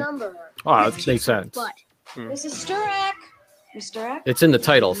 we outnumber her. Oh, it makes sense. But Mrs. Sturek. Miss Sturek? It's in the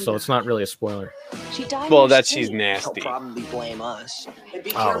title, so it's not really a spoiler. She died. Well, in her that sleep. she's nasty. They'll probably blame us. Hey,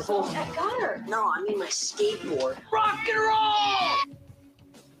 be Oh. careful. I got her. No, I mean my skateboard. Rock and roll!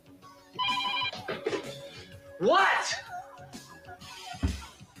 What?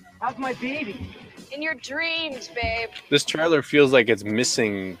 How's my baby? In your dreams, babe. This trailer feels like it's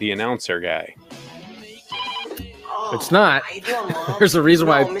missing the announcer guy. Oh, It's not. how you doing, Mom? There's a reason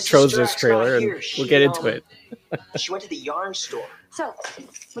why No, I Mrs. chose this Sturek's trailer, not and here. we'll She, get into it. She went to the yarn store. So,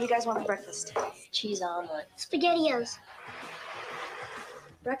 what do you guys want for breakfast? cheese omelet. SpaghettiOs.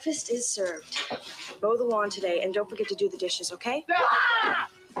 Breakfast is served. Mow the lawn today, and don't forget to do the dishes, okay?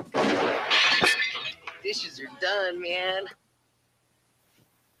 Dishes are done, man.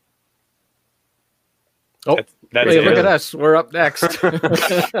 Oh, That's wait, it. look at us. We're up next.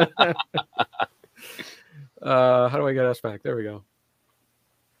 How do I get us back? There we go.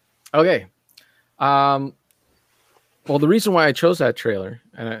 Okay. Well, the reason why I chose that trailer,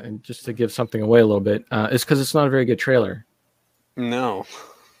 and just to give something away a little bit, is because it's not a very good trailer. No.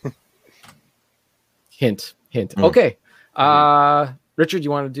 Hint. Okay. Richard,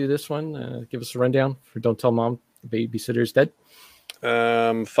 you want to do this one? Give us a rundown for Don't Tell Mom the Babysitter's Dead.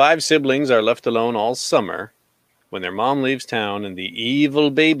 5 siblings are left alone all summer when their mom leaves town and the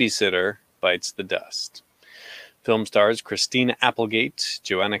evil babysitter bites the dust. Film stars Christina Applegate,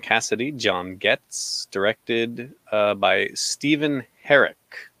 Joanna Cassidy, John Getz, directed by Stephen Herrick.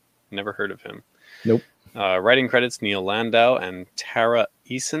 Never heard of him. Nope. Writing credits Neil Landau and Tara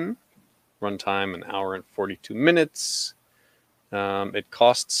Eason. Runtime an hour and 42 minutes. It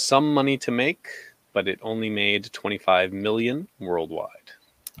cost some money to make, but it only made $25 million worldwide.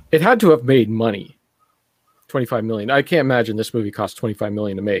 It had to have made money. $25 million. I can't imagine this movie cost $25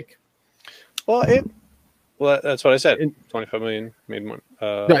 million to make. Well, that's what I said. $25 million made money.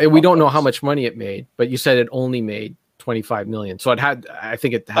 No, we don't know how much money it made, but you said it only made $25 million. So I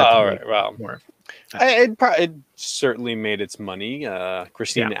think it had to make more. It certainly made its money.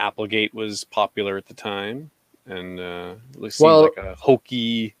 Christina Applegate was popular at the time, and it seemed like a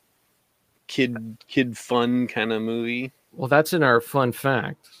hokey kid fun kind of movie. Well, that's in our fun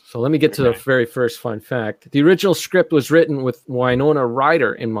fact. So let me get to the very first fun fact. The original script was written with Winona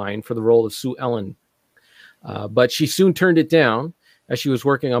Ryder in mind for the role of Sue Ellen. But she soon turned it down as she was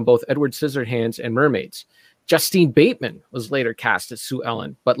working on both Edward Scissorhands and Mermaids. Justine Bateman was later cast as Sue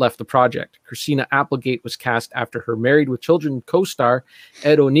Ellen, but left the project. Christina Applegate was cast after her Married with Children co-star,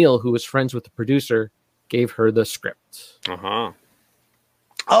 Ed O'Neill, who was friends with the producer, gave her the script. Uh-huh.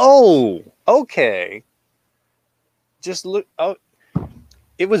 Oh, okay. Just look. Oh,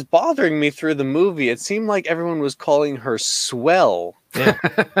 it was bothering me through the movie. It seemed like everyone was calling her Swell. Yeah.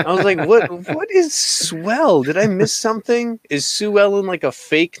 I was like, what is Swell? Did I miss something? Is Sue Ellen like a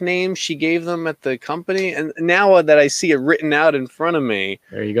fake name she gave them at the company? And now that I see it written out in front of me.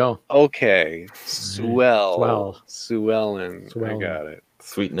 There you go. Okay. Swell. Sue Ellen. Swell. I got it.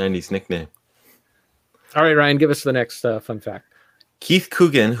 Sweet 90s nickname. All right, Ryan, give us the next fun fact. Keith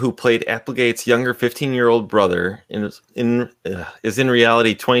Coogan, who played Applegate's younger 15-year-old brother, is in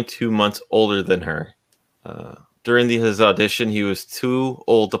reality 22 months older than her. During his audition, he was too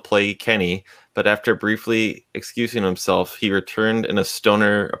old to play Kenny, but after briefly excusing himself, he returned in a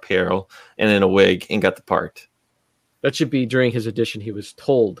stoner apparel and in a wig and got the part. That should be during his audition. He was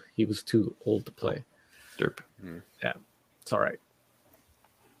told he was too old to play. Derp. Yeah, it's all right.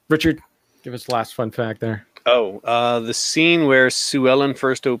 Richard, give us the last fun fact there. The scene where Sue Ellen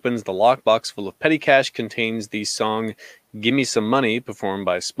first opens the lockbox full of petty cash contains the song Gimme Some Money, performed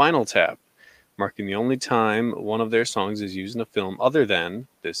by Spinal Tap, marking the only time one of their songs is used in a film other than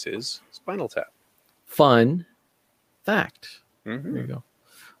This Is Spinal Tap. Fun fact. Mm-hmm. There you go.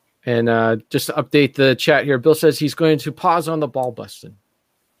 And just to update the chat here, Bill says he's going to pause on the ball busting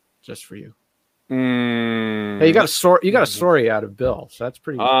just for you. Hey, you got a story out of Bill, so that's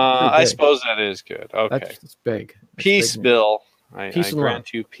pretty. I suppose that is good. Okay, that's big. Peace, big, Bill. I and grant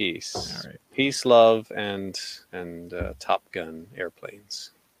love. you peace. All right. Peace, love, and Top Gun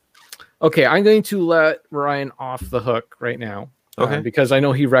airplanes. Okay, I'm going to let Ryan off the hook right now. Okay. Because I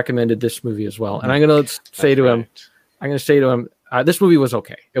know he recommended this movie as well, and I'm going to say to him, this movie was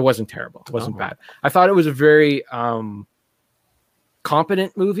okay. It wasn't terrible. It wasn't bad. I thought it was a very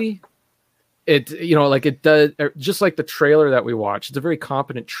competent movie. It does, just like the trailer that we watched. It's a very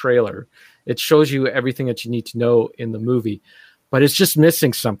competent trailer. It shows you everything that you need to know in the movie. but it's just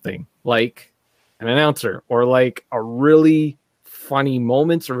missing something like an announcer or like a really funny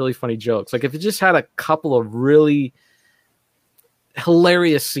moments or really funny jokes. Like if it just had a couple of really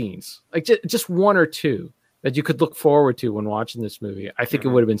hilarious scenes, like just one or two that you could look forward to when watching this movie, I think it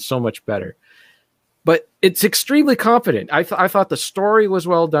would have been so much better. But it's extremely confident. I thought the story was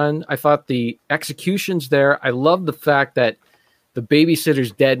well done. I thought the execution's there. I love the fact that the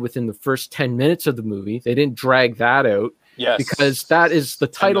babysitter's dead within the first 10 minutes of the movie. They didn't drag that out. Yes. Because that is the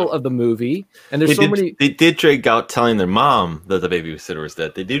title of the movie. And there's many. They did drag out telling their mom that the babysitter was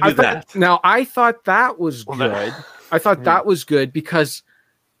dead. They did do that. Now, I thought that was good. I thought that was good because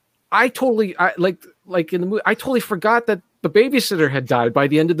I totally like in the movie, I totally forgot that the babysitter had died by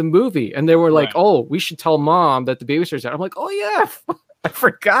the end of the movie. And they were like, oh, we should tell mom that the babysitter's dead. I'm like, oh, yeah. I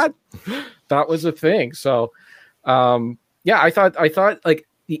forgot that was a thing. So, yeah, I thought like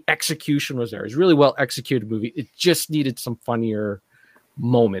the execution was there. It was a really well executed movie. It just needed some funnier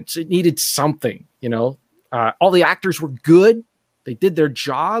moments. It needed something, you know. All the actors were good. They did their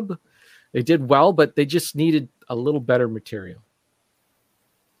job. They did well, but they just needed a little better material.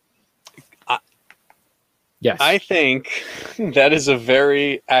 Yes. I think that is a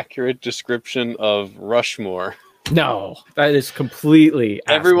very accurate description of Rushmore. No, that is completely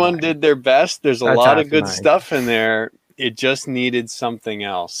everyone did their best. There's a lot of good stuff in there. It just needed something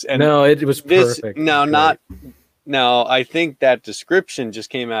else. And no, it was perfect. No, I think that description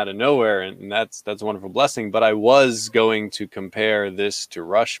just came out of nowhere, and that's a wonderful blessing. But I was going to compare this to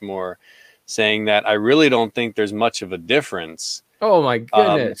Rushmore, saying that I really don't think there's much of a difference. Oh my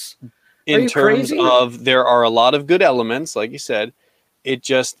goodness. In terms of, there are a lot of good elements, like you said.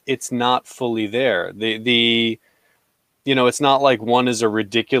 It's not fully there. You know, it's not like one is a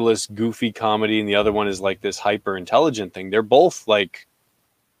ridiculous, goofy comedy and the other one is like this hyper intelligent thing. They're both like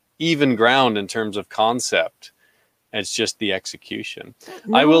even ground in terms of concept. It's just the execution.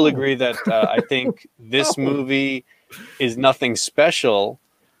 No. I will agree that I think this movie is nothing special,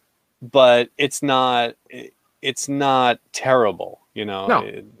 but it's not terrible. You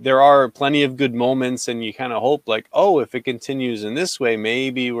know, there are plenty of good moments, and you kind of hope like, oh, if it continues in this way,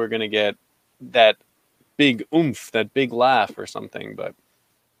 maybe we're going to get that big oomph, that big laugh or something. But,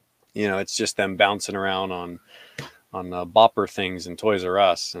 you know, it's just them bouncing around on bopper things and Toys R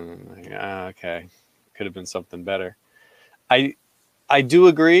Us. And like, okay, could have been something better. I do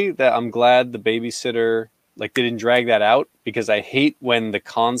agree that I'm glad the babysitter, like, they didn't drag that out, because I hate when the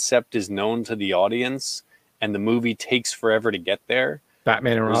concept is known to the audience and the movie takes forever to get there.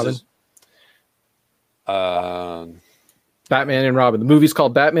 Batman and Robin. Batman and Robin. The movie's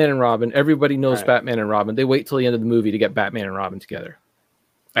called Batman and Robin. Everybody knows Batman and Robin. They wait till the end of the movie to get Batman and Robin together.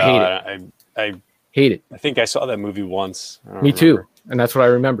 I hate it. I hate it. I think I saw that movie once. Me too. And that's what I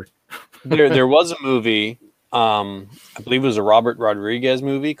remembered. There was a movie, I believe it was a Robert Rodriguez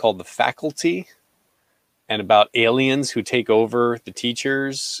movie called The Faculty, and about aliens who take over the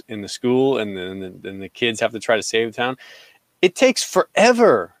teachers in the school, and then the kids have to try to save the town. It takes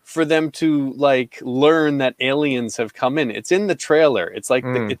forever for them to like learn that aliens have come in. It's in the trailer. It's like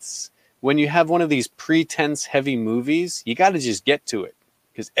it's when you have one of these pretense heavy movies, you got to just get to it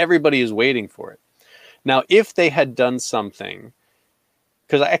because everybody is waiting for it. Now, if they had done something,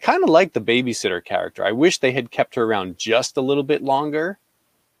 because I kind of like the babysitter character. I wish they had kept her around just a little bit longer,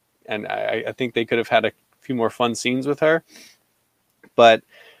 and I think they could have had a few more fun scenes with her. But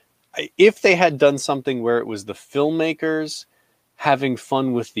if they had done something where it was the filmmakers having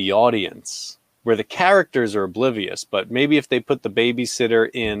fun with the audience, where the characters are oblivious, but maybe if they put the babysitter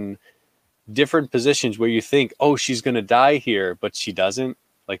in different positions where you think, oh, she's going to die here, but she doesn't.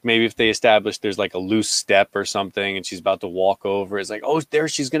 Like maybe if they establish there's like a loose step or something and she's about to walk over, it's like, oh, there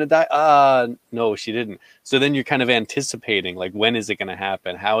she's going to die. No, she didn't. So then you're kind of anticipating, like, when is it going to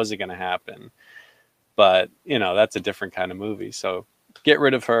happen? How is it going to happen? But, you know, that's a different kind of movie. So get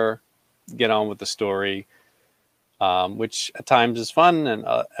rid of her, get on with the story, which at times is fun and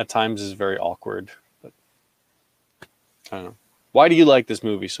at times is very awkward. But I don't know. Why do you like this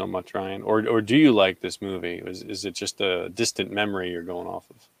movie so much, Ryan? Or do you like this movie? Is it just a distant memory you're going off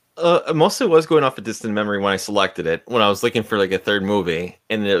of? Mostly was going off a distant memory when I selected it. When I was looking for like a third movie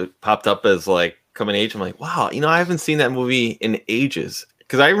and it popped up as like coming age, I'm like, wow, you know, I haven't seen that movie in ages.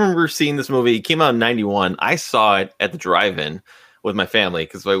 Because I remember seeing this movie. It came out in 91. I saw it at the drive-in with my family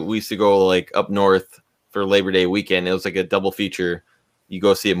because we used to go like up north for Labor Day weekend. It was like a double feature. You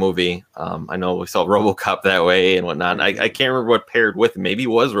go see a movie. I know we saw RoboCop that way and whatnot. I can't remember what paired with. Maybe it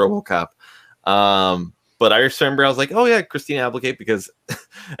was RoboCop. But I just remember I was like, oh yeah, Christina Applegate, because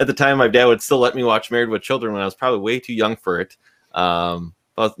at the time my dad would still let me watch Married with Children when I was probably way too young for it.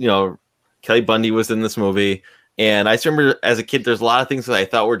 But you know, Kelly Bundy was in this movie, And I just remember as a kid, there's a lot of things that I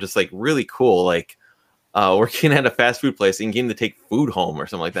thought were just like really cool, like working at a fast food place and getting to take food home or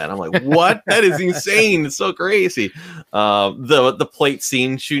something like that. And I'm like, what? That is insane. It's so crazy. The plate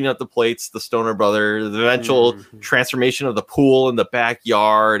scene, shooting out the plates, the Stoner brother, the eventual transformation of the pool in the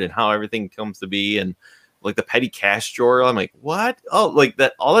backyard and how everything comes to be, and like the petty cash drawer. I'm like, what? Oh, like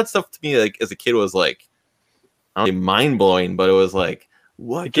that, all that stuff to me, like as a kid was like, I don't know, mind blowing, but it was like,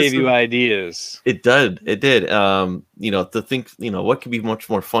 what? It gave you ideas. It did. It did. To think, what could be much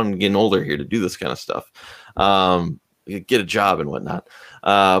more fun getting older here to do this kind of stuff, get a job and whatnot.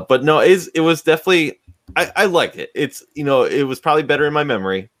 But no, it was definitely, I liked it. It's, it was probably better in my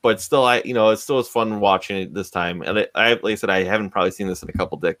memory, but still, it still was fun watching it this time. And like I said, I haven't probably seen this in a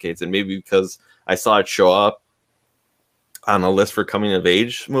couple decades, and maybe because I saw it show up on a list for coming of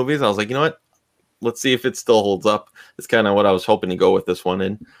age movies, I was like, you know what? Let's see if it still holds up. It's kind of what I was hoping to go with this one,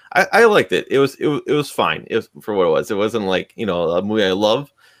 and I liked it. It was fine. It was for what it was. It wasn't like a movie I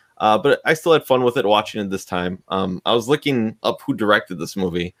love, but I still had fun with it watching it this time. I was looking up who directed this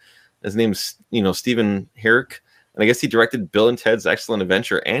movie. His name's Stephen Herrick, and I guess he directed Bill and Ted's Excellent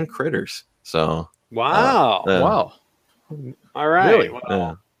Adventure and Critters. So wow, wow, all right, really?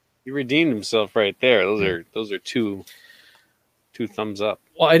 Wow. He redeemed himself right there. Those are two thumbs up.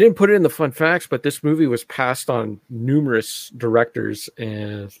 Well, I didn't put it in the fun facts, but this movie was passed on numerous directors,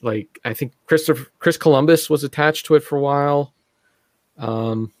 and like I think Chris Columbus was attached to it for a while.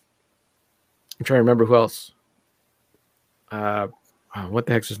 I'm trying to remember who else. What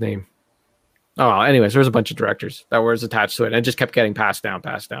the heck's his name? Oh, anyways, there was a bunch of directors that were attached to it, and it just kept getting passed down,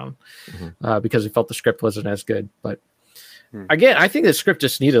 because it felt the script wasn't as good. But again, I think the script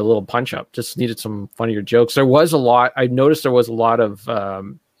just needed a little punch up, just needed some funnier jokes. There was a lot. I noticed there was a lot of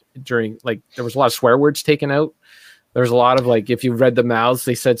there was a lot of swear words taken out. There's a lot of if you read the mouths,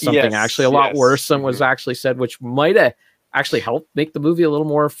 they said something a lot worse than was actually said, which might have actually helped make the movie a little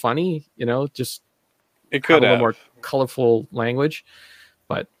more funny. Just it could have a little more colorful language.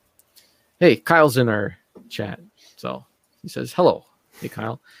 But hey, Kyle's in our chat, so he says hello. Hey,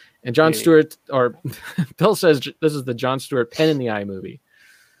 Kyle. And John Stewart, or Bill says this is the John Stewart Pen in the Eye movie.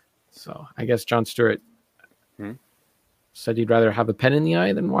 So I guess John Stewart said he'd rather have a pen in the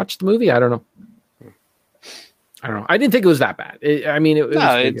eye than watch the movie. I don't know. I didn't think it was that bad.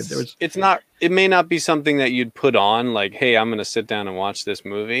 It's not. It may not be something that you'd put on like, hey, I'm going to sit down and watch this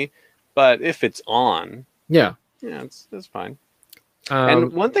movie. But if it's on, that's fine.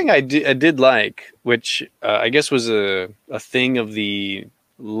 And one thing I did like, which I guess was a thing of the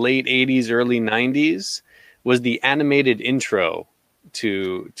late 80s, early 90s, was the animated intro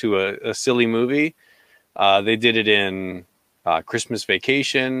to a silly movie. They did it in Christmas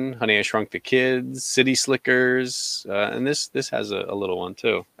Vacation, Honey, I Shrunk the Kids, City Slickers, and this has a little one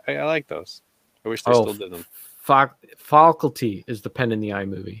too. I like those. I wish they still did them. Faculty is the Pen in the Eye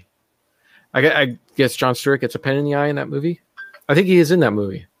movie. I guess John Stewart gets a pen in the eye in that movie. I think he is in that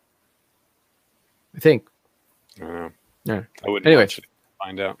movie. I think. I don't know. Yeah. I wouldn't watch it.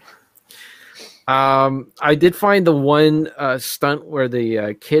 Find out. I did find the one stunt where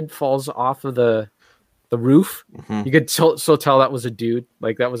the kid falls off of the roof. Mm-hmm. You could tell that was a dude,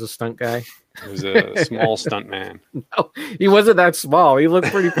 like that was a stunt guy. It was a small stunt man. No, he wasn't that small. He looked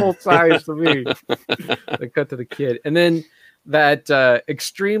pretty full size to me. They cut to the kid, and then that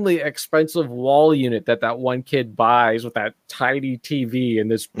extremely expensive wall unit that one kid buys with that tiny TV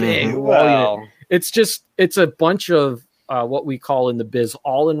and this big wall unit. It's a bunch of what we call in the biz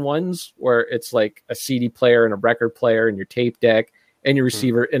all-in-ones, where it's like a CD player and a record player and your tape deck and your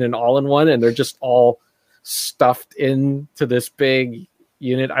receiver in an all-in-one, and they're just all stuffed into this big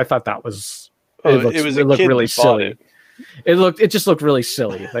unit. I thought that was it looked really silly. It just looked really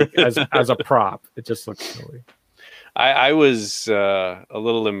silly, like as a prop. It just looked silly. I was a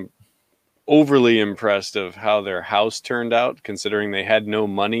little overly impressed of how their house turned out, considering they had no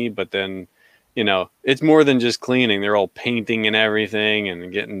money, but then it's more than just cleaning. They're all painting and everything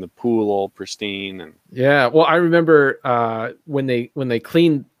and getting the pool all pristine. And yeah, well, I remember when they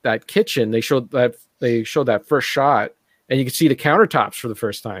cleaned that kitchen, they showed that first shot, and you could see the countertops for the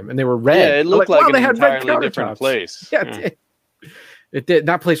first time, and they were red. Yeah, it looked like an they had entirely different place. Yeah, it did.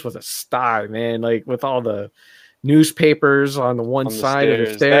 That place was a sty, man. Like with all the newspapers on the one side of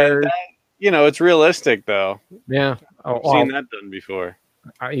the stairs. It's realistic though. Yeah, I've seen that done before.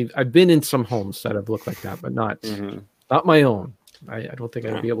 I've been in some homes that have looked like that, but not my own. I don't think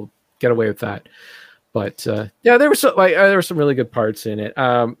I'd be able to get away with that. But yeah, there were some really good parts in it.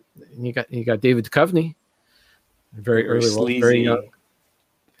 You got David Duchovny, very early, very young.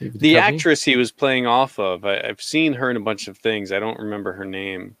 David The Duchovny? actress he was playing off of, I've seen her in a bunch of things. I don't remember her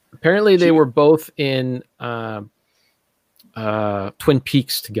name. Apparently, they were both in Twin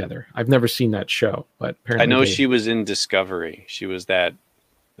Peaks together. I've never seen that show, but apparently I know they- she was in Discovery. She was that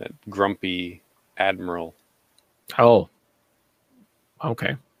grumpy admiral. Oh,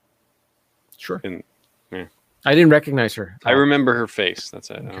 okay, sure. And, yeah. I didn't recognize her. I remember her face. That's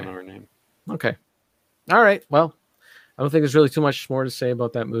it. I Okay. don't know her name. Okay, all right. Well, I don't think there's really too much more to say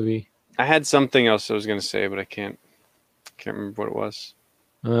about that movie. I had something else I was going to say, but I can't remember what it was.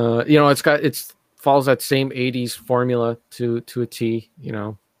 You know, it's follows that same '80s formula to a T. You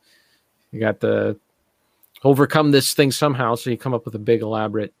know, you got the overcome this thing somehow, so you come up with a big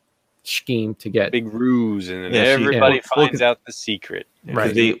elaborate scheme to get Big ruse, and then Yeah, everybody well, finds out the secret.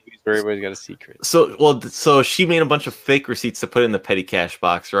 Right. Everybody's got a secret. So she made a bunch of fake receipts to put in the petty cash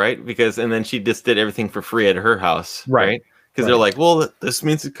box, right? And then she just did everything for free at her house, Right. Because they're like, well, this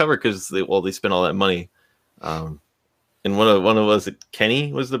means it's covered because they spent all that money. And one of was it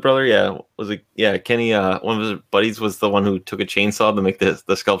Kenny was the brother? Yeah, Kenny. One of his buddies was the one who took a chainsaw to make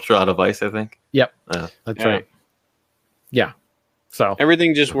the sculpture out of ice, I think. Yep, that's right. Yeah, so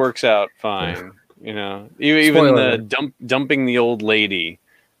everything just works out fine. You know, even the dumping the old lady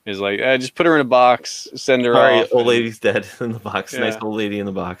is like, just put her in a box, send her Sorry, off. old lady's dead in the box. Yeah. Nice old lady in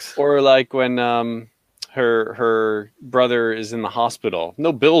the box. Or like when her brother is in the hospital,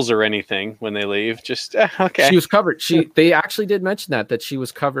 no bills or anything when they leave. Just okay. she was covered. They actually did mention that she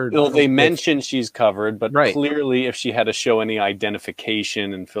was covered. Well, they mentioned she's covered, but Right. clearly, if she had to show any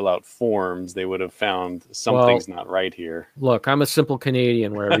identification and fill out forms, they would have found something's not right here. Look, I'm a simple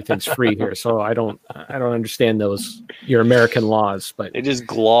Canadian where everything's free here, so I don't understand your American laws. But They just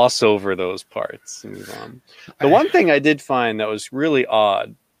gloss over those parts and move on. The one thing I did find that was really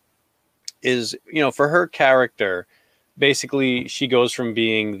odd is, for her character, basically she goes from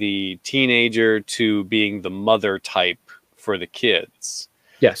being the teenager to being the mother type for the kids.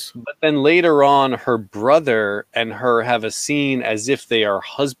 yes, But then later on, her brother and her have a scene as if they are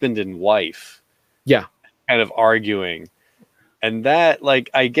husband and wife, yeah, kind of arguing. And that,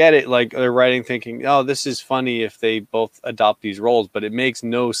 I get it. They're writing thinking, oh, this is funny if they both adopt these roles, but it makes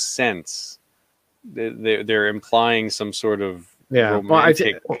no sense. They're implying some sort of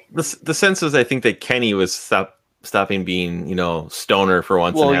romantic. The sense was, I think, that Kenny was stopping being, stoner for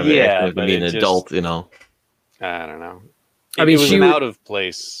once and having but being an adult, I don't know. I mean, it was she an was- out of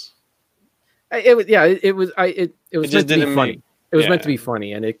place. it was. Yeah, it was. It was just meant to be didn't funny. make- It was meant yeah. to be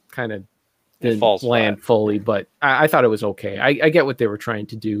funny, and it kind of It didn't falls land flat. fully. But I thought it was okay. I get what they were trying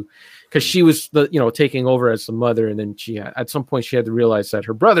to do, because she was taking over as the mother, and then at some point she had to realize that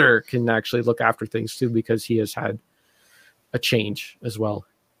her brother can actually look after things too, because he has had a change as well.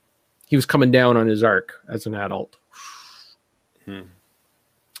 He was coming down on his arc as an adult. All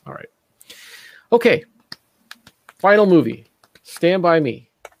right. Okay. Final movie. Stand By Me.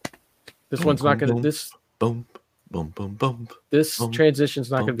 This one's not going to boom, boom, boom, boom. This boom, transition's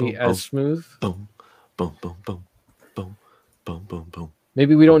not going to be boom, boom, as smooth. Boom, boom, boom, boom, boom, boom, boom, boom.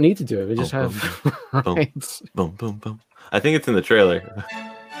 Maybe we don't need to do it. We just Boom, have boom, Ryan's. boom, boom, boom. I think it's in the trailer.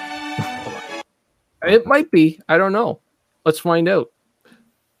 It might be. I don't know. Let's find out.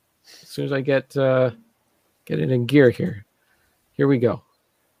 As soon as I get it in gear here. Here we go.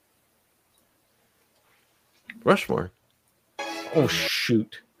 Rushmore. Oh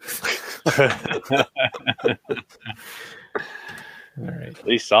shoot. All right. At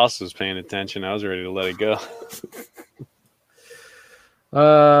least Sauce was paying attention. I was ready to let it go.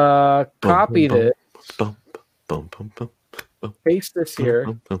 Copy boom, this. Boom, boom, boom, boom, boom. Paste this here.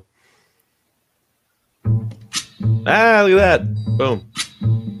 Boom, boom. Ah, look at that. Boom.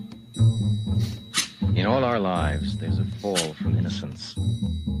 In all our lives, there's a fall from innocence.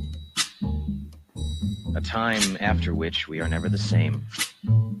 A time after which we are never the same.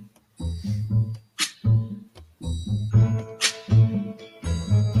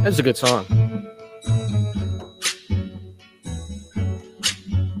 That's a good song.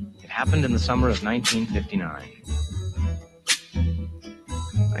 It happened in the summer of 1959.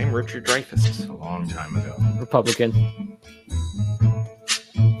 I'm Richard Dreyfuss. A long time ago. Republican.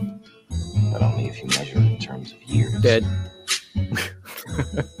 But only if you measure it in terms of years. Dead.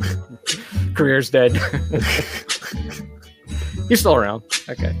 Career's dead. He's still around.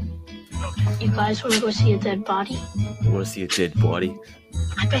 Okay. You guys want to go see a dead body? I want to see a dead body.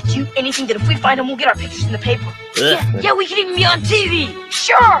 I bet you anything that if we find him, we'll get our pictures in the paper. Ugh. Yeah, we can even be on TV.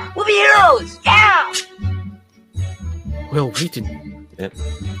 Sure, we'll be heroes. Yeah. Will Wheaton. Yep.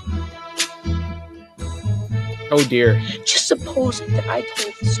 Oh dear. Just suppose that I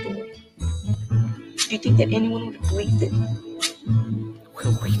told the story. Do you think that anyone would believe it?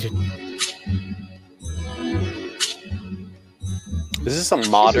 Will Wheaton. Is this a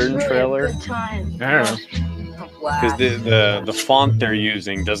modern trailer? I don't know. Because the font they're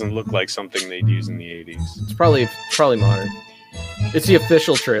using doesn't look like something they'd use in the 80s. It's probably modern. It's the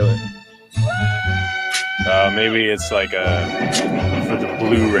official trailer. Maybe it's like for the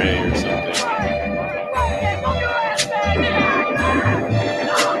Blu-ray or something.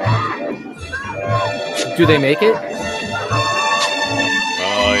 Do they make it?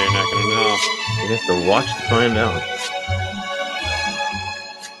 Oh, you're not gonna know. You have to watch to find out.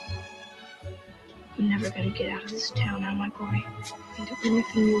 I'm never gonna get out of this town now, my boy. And do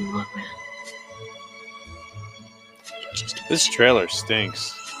anything you want, man. This trailer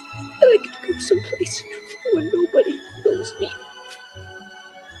stinks. I could go someplace where nobody knows me.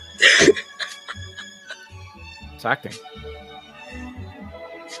 It's acting.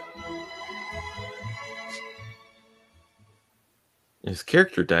 His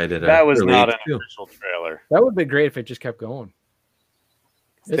character died at That was early not an age, too. official trailer. That would be great if it just kept going.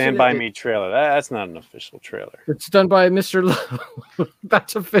 Stand By Me trailer. That's not an official trailer. It's done by Mr.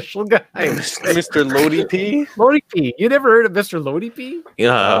 That's official guy. Mr. Lodi P? Lodi P. You never heard of Mr. Lodi P?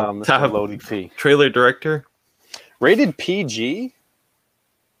 Yeah, Mr. top Lodi P. trailer director. Rated PG?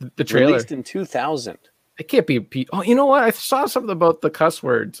 The trailer. Released in 2000. It can't be P. Oh, you know what? I saw something about the cuss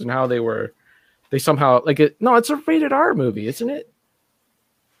words and how they somehow like it. No, it's a rated R movie, isn't it?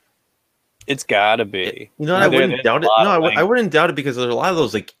 It's gotta be. You know, I wouldn't doubt it. No, I wouldn't doubt it because there's a lot of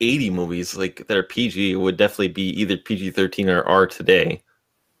those like 80 movies like that are PG would definitely be either PG-13 or R today.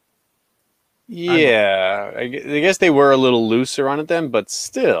 Yeah, I guess they were a little looser on it then, but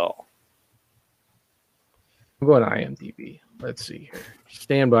still. I'm going to IMDb. Let's see here.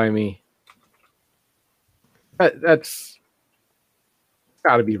 Stand By Me. That's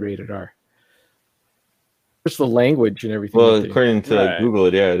got to be rated R. Just the language and everything. Well, according to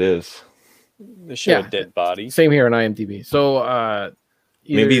Google, yeah, it is. They show a dead body. Same here on IMDb. So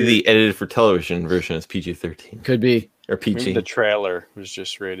maybe the edited for television version is PG-13. Could be. Or PG. Maybe the trailer was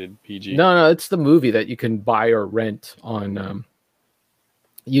just rated PG. No, it's the movie that you can buy or rent on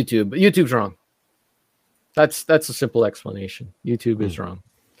YouTube. But YouTube's wrong. That's a simple explanation. YouTube is wrong.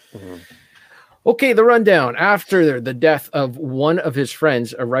 Mm-hmm. Okay, the rundown. After the death of one of his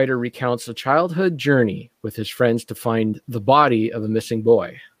friends, a writer recounts a childhood journey with his friends to find the body of a missing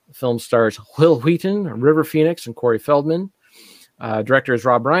boy. The film stars Will Wheaton, River Phoenix, and Corey Feldman. Director is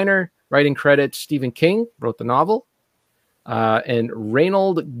Rob Reiner. Writing credits: Stephen King wrote the novel, and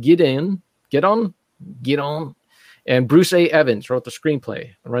Reynold Gideon, and Bruce A. Evans wrote the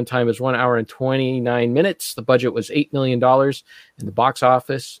screenplay. The runtime is 1 hour and 29 minutes. The budget was $8 million. In the box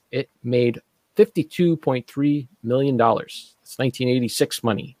office, it made $52.3 million. It's 1986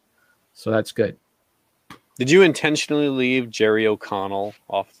 money, so that's good. Did you intentionally leave Jerry O'Connell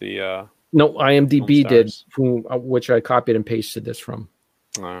off the? No, IMDb did, which I copied and pasted this from.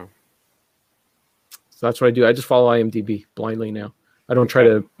 Oh. So that's what I do. I just follow IMDb blindly now. I don't try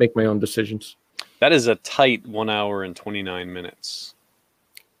to make my own decisions. That is a tight 1 hour and 29 minutes.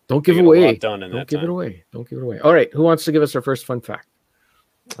 Don't give away. Don't give it away. Don't give it away. All right. Who wants to give us our first fun fact?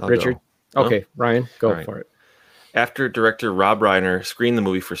 Richard. Go. Okay, Ryan, go right. for it. After director Rob Reiner screened the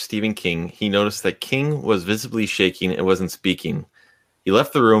movie for Stephen King, he noticed that King was visibly shaking and wasn't speaking. He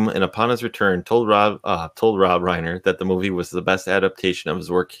left the room and upon his return told Rob Reiner that the movie was the best adaptation of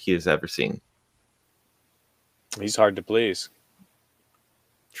his work he has ever seen. He's hard to please.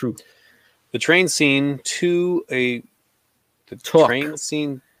 True. The train scene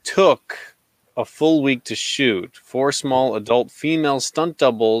took a full week to shoot. 4 small adult female stunt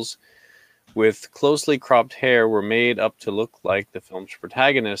doubles with closely cropped hair were made up to look like the film's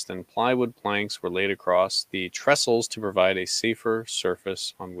protagonist, and plywood planks were laid across the trestles to provide a safer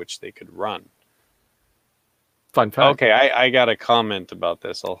surface on which they could run. Fun fact. Okay, I got a comment about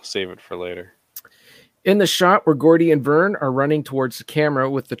this. I'll save it for later. In the shot where Gordy and Vern are running towards the camera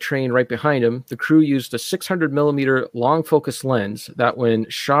with the train right behind him, the crew used a 600 millimeter long focus lens that, when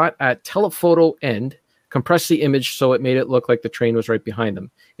shot at telephoto end, compressed the image so it made it look like the train was right behind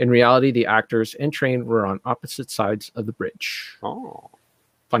them. In reality, the actors and train were on opposite sides of the bridge. Oh.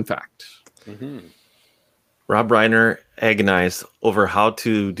 Fun fact. Mm-hmm. Rob Reiner agonized over how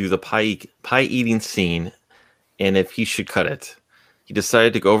to do the pie eating scene and if he should cut it. He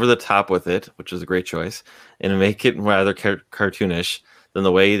decided to go over the top with it, which was a great choice, and make it rather cartoonish than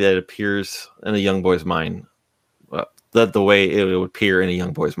the way that it appears in a young boy's mind. The way it would appear in a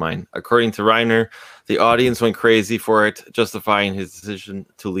young boy's mind. According to Reiner, the audience went crazy for it, justifying his decision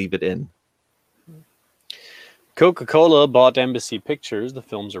to leave it in. Coca-Cola bought Embassy Pictures, the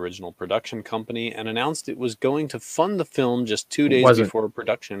film's original production company, and announced it was going to fund the film just 2 days before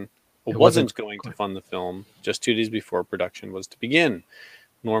production. It wasn't going to fund the film just 2 days before production was to begin.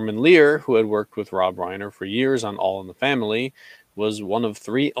 Norman Lear, who had worked with Rob Reiner for years on All in the Family, was one of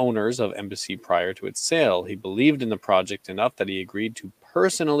 3 owners of Embassy prior to its sale. He believed in the project enough that he agreed to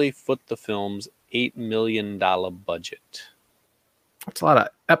personally foot the film's $8 million budget. That's a lot of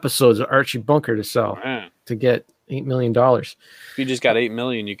episodes of Archie Bunker to sell to get $8 million. If you just got $8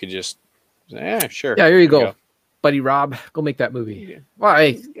 million, you could just say, yeah, sure. Yeah, here you go. Buddy Rob, go make that movie. Yeah. Well,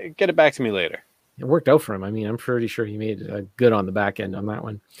 hey, get it back to me later. It worked out for him. I mean, I'm pretty sure he made good on the back end on that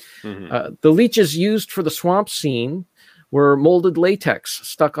one. Mm-hmm. The leeches used for the swamp scene were molded latex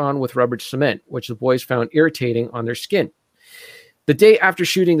stuck on with rubber cement, which the boys found irritating on their skin. The day after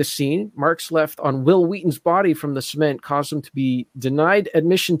shooting the scene, marks left on Will Wheaton's body from the cement caused him to be denied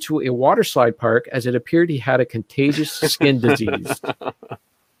admission to a waterslide park as it appeared he had a contagious skin disease.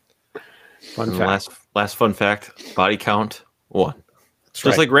 Fun fact. Last fun fact, body count 1. That's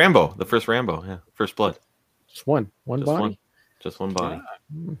just like Rambo, the first Rambo, First Blood. Just one body. Just one body.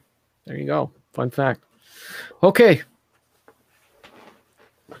 There you go. Fun fact. Okay.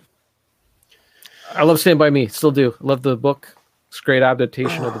 I love Stand By Me. Still do. Love the book. It's a great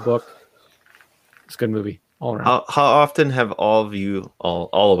adaptation of the book. It's a good movie all around. How often have all of you,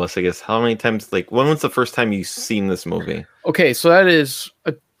 all of us, I guess, how many times, like, when was the first time you've seen this movie? Okay, so that is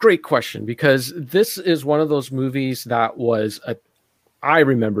a great question because this is one of those movies that was I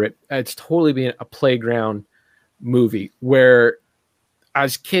remember it. It's totally been a playground movie where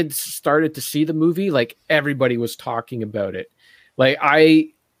as kids started to see the movie, like everybody was talking about it. Like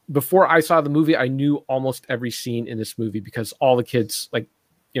before I saw the movie, I knew almost every scene in this movie because all the kids, like,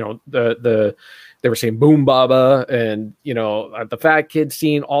 you know, they were saying Boom Baba and, you know, the fat kid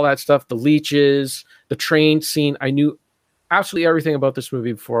scene, all that stuff, the leeches, the train scene. I knew absolutely everything about this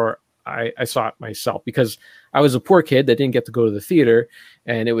movie before I saw it myself because I was a poor kid that didn't get to go to the theater,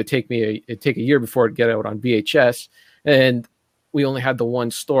 and it would take a year before it'd get out on VHS. And we only had the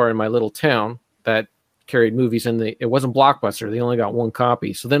one store in my little town that carried movies, and it wasn't Blockbuster. They only got one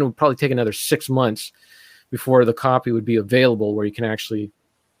copy. So then it would probably take another 6 months before the copy would be available where you can actually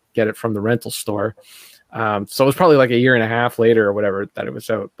get it from the rental store. So it was probably like a year and a half later or whatever that it was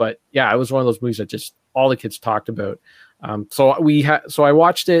out. But yeah, it was one of those movies that just all the kids talked about. So I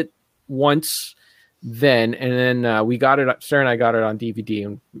watched it once then, and then we got it. Sarah and I got it on DVD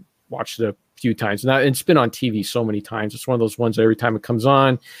and watched it a few times. And it's been on TV so many times. It's one of those ones that every time it comes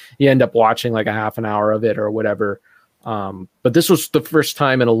on, you end up watching like a half an hour of it or whatever. But this was the first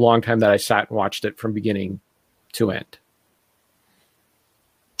time in a long time that I sat and watched it from beginning to end.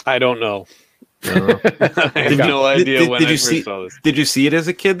 I don't know. I have no idea when I first saw this. Did you see it as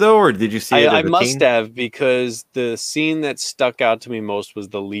a kid though, or did you see it as a teen? I must have, because the scene that stuck out to me most was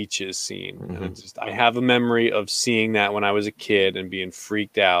the leeches scene. Mm-hmm. I have a memory of seeing that when I was a kid and being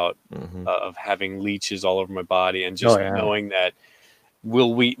freaked out of having leeches all over my body, and just knowing that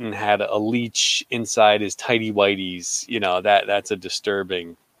Will Wheaton had a leech inside his tighty whities. You know, that's a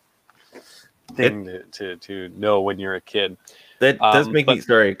disturbing thing to know when you're a kid. That does make me,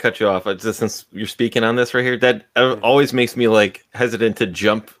 sorry, cut you off. Just since you're speaking on this right here, that always makes me like hesitant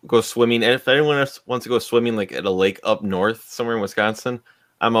to go swimming. And if anyone else wants to go swimming like at a lake up north somewhere in Wisconsin,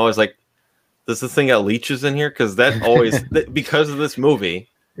 I'm always like, does this thing got leeches in here? Because that always, because of this movie,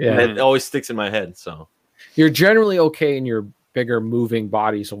 that always sticks in my head. So you're generally okay in your bigger moving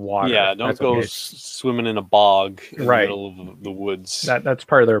bodies of water. Yeah, don't go swimming in a bog in the middle of the woods. That's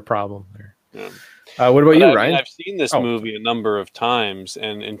part of their problem there. Yeah. What about you, Ryan? I've seen this movie a number of times,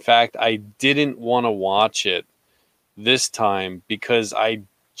 and in fact, I didn't want to watch it this time because I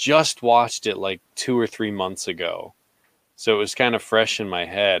just watched it like 2 or 3 months ago. So it was kind of fresh in my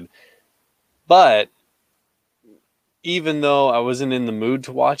head. But even though I wasn't in the mood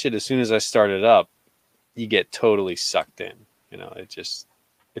to watch it, as soon as I started up, you get totally sucked in. You know, it's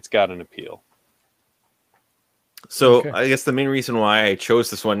got an appeal. So I guess the main reason why I chose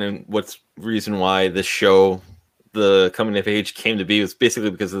this one, and what's reason why this show, the Coming of Age, came to be, was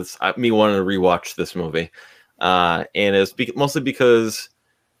basically because of me wanting to rewatch this movie, and it's mostly because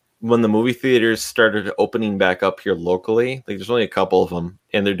when the movie theaters started opening back up here locally, like there's only a couple of them,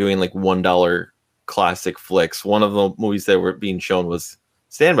 and they're doing like $1 classic flicks. One of the movies that were being shown was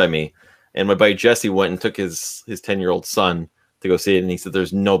Stand By Me, and my buddy Jesse went and took his 10-year-old son to go see it, and he said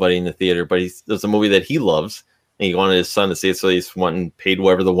there's nobody in the theater, but there's a movie that he loves. And he wanted his son to see it, so he just went and paid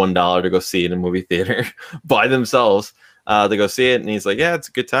whatever the $1 to go see it in a movie theater by themselves to go see it. And he's like, "Yeah, it's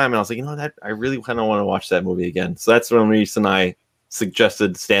a good time." And I was like, "You know, that I really kind of want to watch that movie again." So that's one reason I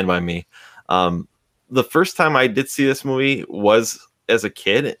suggested Stand By Me. the first time I did see this movie was as a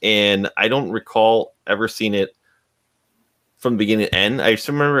kid, and I don't recall ever seeing it from the beginning to end. I just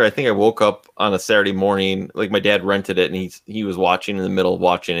remember, I think I woke up on a Saturday morning, like my dad rented it, and he was watching in the middle of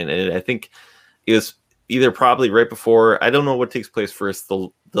watching it, and I think it was either probably right before, I don't know what takes place first, the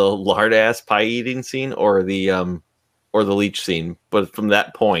lard ass pie eating scene or the leech scene, but from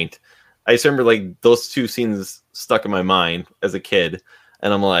that point, I just remember like those two scenes stuck in my mind as a kid,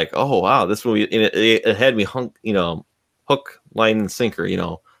 and I'm like, oh wow, this movie, and it had me hook, line, and sinker,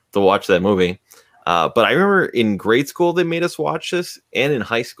 to watch that movie. But I remember in grade school they made us watch this, and in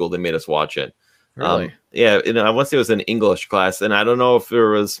high school they made us watch it. Really? Yeah, and I want to say it was an English class, and I don't know if it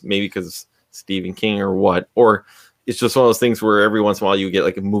was maybe because Stephen King or what, or it's just one of those things where every once in a while you get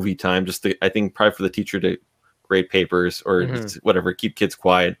like a movie time, just to, I think probably for the teacher to grade papers or whatever, keep kids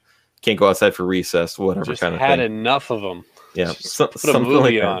quiet, can't go outside for recess, whatever Just kind of had thing. enough of them. Yeah, Put a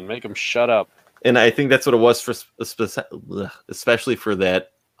movie on, make them shut up. And I think that's what it was for, especially for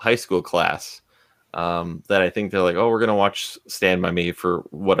that high school class. That I think they're like, oh, we're gonna watch Stand By Me for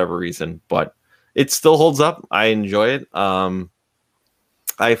whatever reason, but it still holds up. I enjoy it.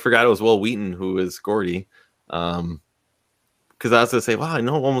 I forgot it was Will Wheaton who is Gordy, because I was gonna say, wow, I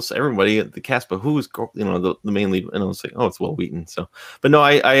know almost everybody at the cast, but who's the main lead? And I was like, oh, it's Will Wheaton. So, but no,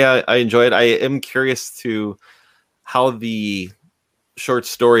 I enjoy it. I am curious to how the short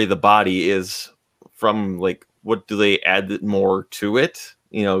story The Body is from, like, what do they add more to it,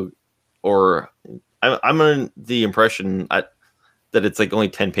 or I'm on the impression that it's like only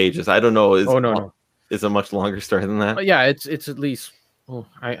 10 pages. I don't know. No. Is a much longer story than that? Yeah, it's at least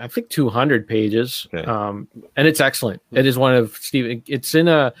I think 200 pages. Okay. And it's excellent. It is one of Stephen. It's in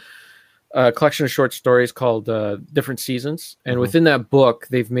a collection of short stories called Different Seasons, and within that book,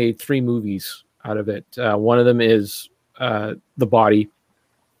 they've made 3 movies out of it. One of them is The Body,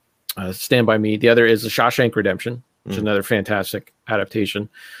 Stand By Me. The other is The Shawshank Redemption, which is another fantastic adaptation,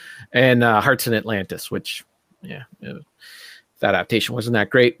 and Hearts in Atlantis, which, the adaptation wasn't that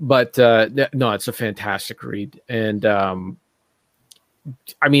great, but no, it's a fantastic read. And I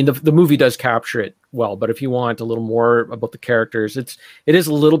mean, the movie does capture it well, but if you want a little more about the characters, it is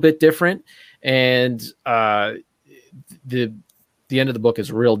a little bit different, and the end of the book is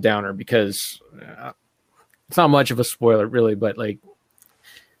a real downer because it's not much of a spoiler, really, but like,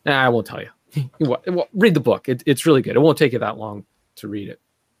 I won't tell you. Well, read the book. It's really good. It won't take you that long to read it.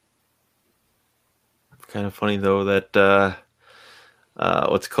 Kind of funny though that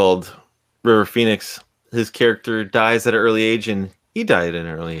what's called River Phoenix, his character dies at an early age, and he died at an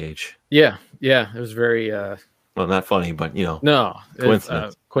early age. Yeah, it was very well, not funny, but no,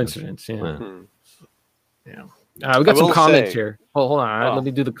 coincidence. Coincidence. Yeah. We got some comments here. Hold on. Let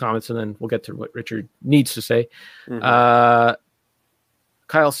me do the comments, and then we'll get to what Richard needs to say.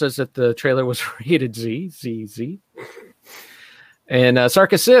 Kyle says that the trailer was rated Z. And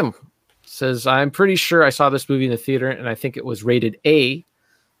Sarka Sim says, I'm pretty sure I saw this movie in the theater, and I think it was rated A.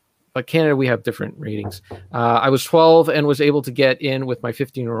 But Canada, we have different ratings. I was 12 and was able to get in with my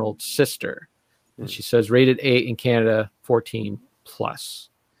 15-year-old sister. And she says rated A in Canada, 14 plus.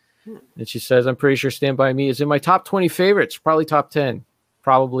 And she says, I'm pretty sure Stand By Me is in my top 20 favorites, probably top 10,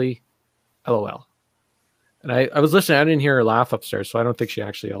 probably LOL. And I was listening. I didn't hear her laugh upstairs, so I don't think she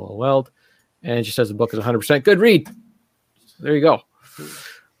actually LOL'd. And she says the book is 100% good read. So there you go.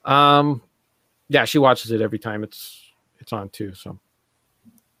 Yeah, she watches it every time it's on too. So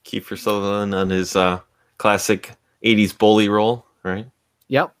Kiefer Sutherland on his classic 80s bully role, right?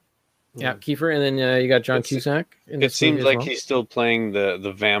 Yep. Yeah, Kiefer, and then you got John Cusack. It seems like he's still playing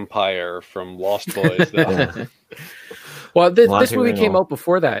the vampire from Lost Boys, though. Well, this movie came out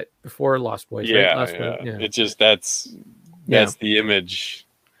before Lost Boys. Yeah, right? yeah. It just that's the image.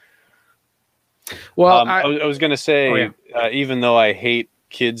 Well, I was going to say, even though I hate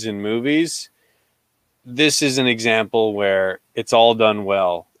kids in movies, this is an example where it's all done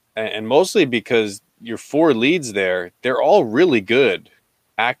well, and mostly because your 4 leads there, they're all really good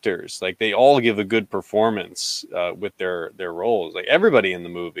actors. Like, they all give a good performance with their roles. Like, everybody in the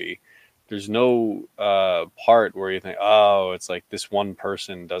movie, there's no part where you think, oh, it's like this one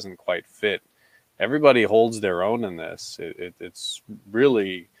person doesn't quite fit. Everybody holds their own in this. It's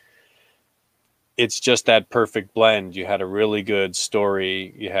really, it's just that perfect blend. You had a really good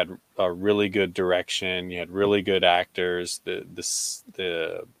story, you had a really good direction, you had really good actors,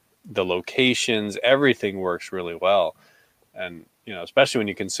 the locations, everything works really well. And especially when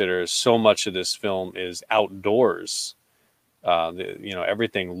you consider so much of this film is outdoors.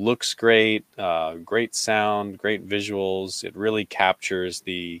 Everything looks great, great sound, great visuals. It really captures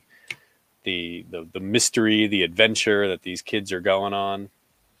the mystery, the adventure that these kids are going on.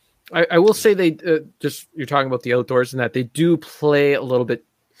 I will say they just, you're talking about the outdoors and that they do play a little bit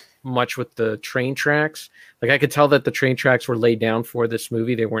much with the train tracks. Like I could tell that the train tracks were laid down for this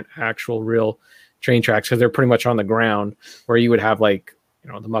movie. They weren't actual real train tracks because they're pretty much on the ground, where you would have like,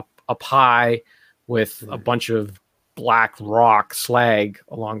 you know, them up high with a bunch of black rock slag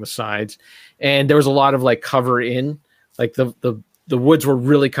along the sides. And there was a lot of like cover in, like the woods were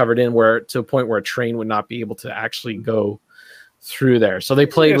really covered in, where to a point where a train would not be able to actually go through there. So they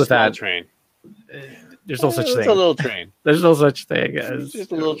played with that train. There's no such thing. It's a little train. There's no such thing as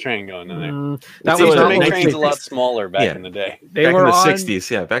just a little train going in there. That was was make not trains like- a lot smaller back in the day. They back were in the on- 60s,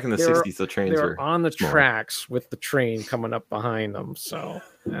 yeah. Back in the they 60s, the trains they were on the smaller. tracks with the train coming up behind them. So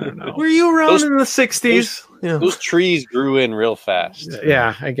I don't know. Were you around in the 60s? Those trees grew in real fast.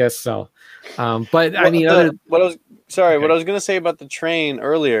 Yeah, I guess so. But I mean, what I was going to say about the train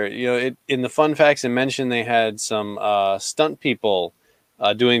earlier, you know, in the fun facts, it mentioned they had some stunt people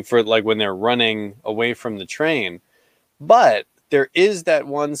doing for like when they're running away from the train. But there is that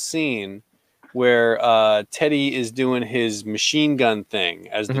one scene where Teddy is doing his machine gun thing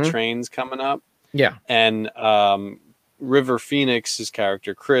as the train's coming up. Yeah. And River Phoenix's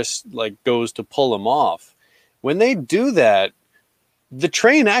character, Chris, like goes to pull him off. When they do that, the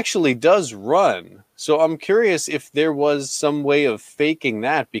train actually does run. So I'm curious if there was some way of faking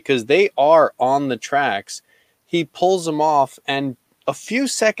that, because they are on the tracks. He pulls them off, and a few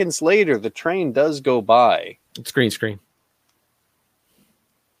seconds later, the train does go by. It's green screen.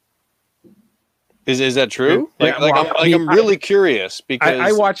 Is that true? Yeah, I'm really curious because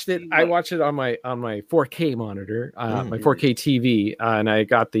I watched it. I watched it on my 4K monitor, my 4K TV, and I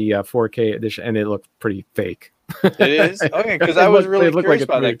got the 4K edition, and it looked pretty fake. It is okay, because I was really curious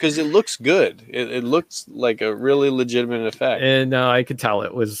about that, because it looks good. It looks like a really legitimate effect, and I could tell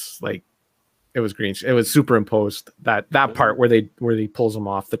it was like it was green. It was superimposed that part where he pulls them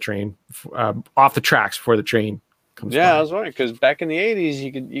off the train, off the tracks before the train comes. Yeah, by. I was wondering, because back in the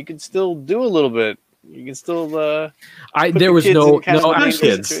 80s, you could still do a little bit. You can still. There was no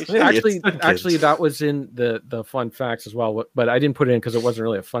kids. Actually, that was in the fun facts as well, but I didn't put it in because it wasn't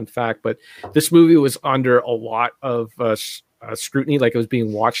really a fun fact. But this movie was under a lot of scrutiny, like it was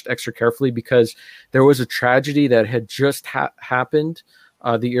being watched extra carefully, because there was a tragedy that had just happened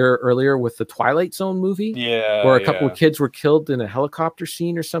the year earlier with the Twilight Zone movie, where a couple of kids were killed in a helicopter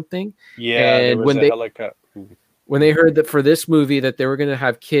scene or something. Yeah, and when they heard that for this movie that they were going to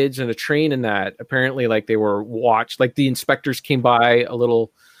have kids and a train in that, apparently like they were watched, like the inspectors came by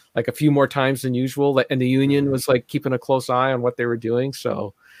a few more times than usual, and the union was like keeping a close eye on what they were doing.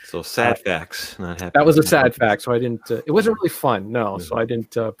 So sad facts, not happy. That was a sad fact. So I didn't. It wasn't really fun, no. So I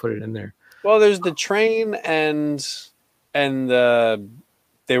didn't put it in there. Well, there's the train and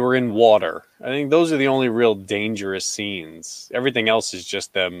they were in water. I think those are the only real dangerous scenes. Everything else is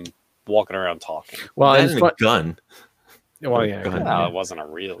just them walking around talking. Well, and a gun. Well, yeah, no, it wasn't a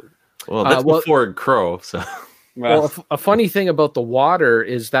real. Well, that's before Crow. So, well, a funny thing about the water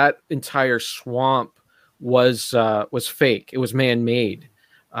is that entire swamp was fake. It was man-made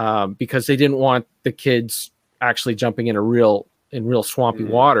because they didn't want the kids actually jumping in real swampy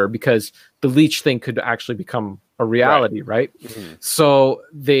water, because the leech thing could actually become a reality, right? Mm-hmm. So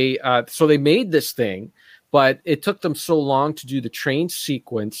they made this thing. But it took them so long to do the train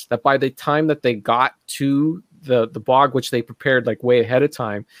sequence that by the time that they got to the bog, which they prepared like way ahead of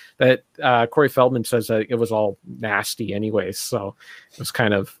time, that Corey Feldman says that it was all nasty anyways. So it was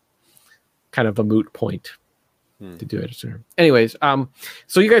kind of a moot point to do it. Anyways,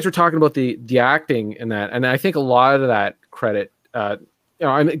 so you guys were talking about the acting in that, and I think a lot of that credit,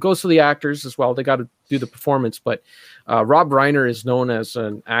 it goes to the actors as well. They got to do the performance, but Rob Reiner is known as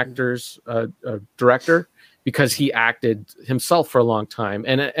an actor's director, because he acted himself for a long time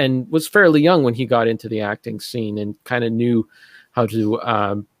and was fairly young when he got into the acting scene, and kind of knew how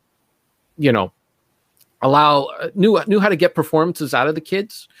to, knew how to get performances out of the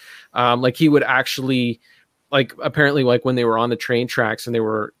kids. Like he would actually, like apparently, like when they were on the train tracks and they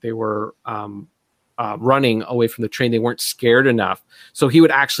were running away from the train, they weren't scared enough. So he would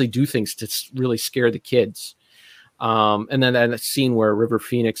actually do things to really scare the kids. And then that scene where River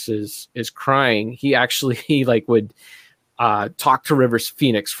Phoenix is crying, he would talk to River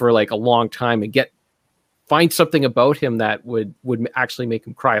Phoenix for like a long time and find something about him that would actually make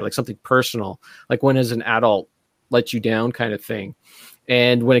him cry, like something personal, like when as an adult let you down kind of thing.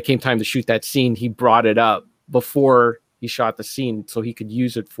 And when it came time to shoot that scene, he brought it up before he shot the scene so he could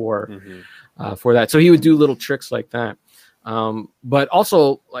use it for that. So he would do little tricks like that. But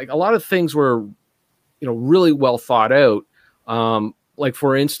also, like, a lot of things were really well thought out. Like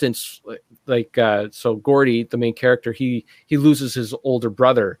for instance, so Gordy, the main character, he loses his older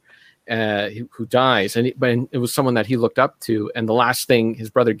brother, who dies, but it was someone that he looked up to, and the last thing his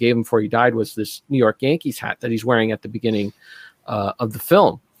brother gave him before he died was this New York Yankees hat that he's wearing at the beginning of the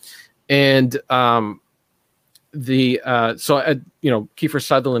film. And so Kiefer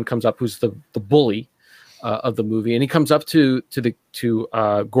Sutherland comes up, who's the bully of the movie, and he comes up to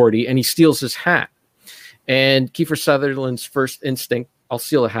Gordy, and he steals his hat. And Kiefer Sutherland's first instinct, I'll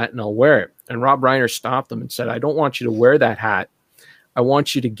steal a hat and I'll wear it. And Rob Reiner stopped him and said, I don't want you to wear that hat. I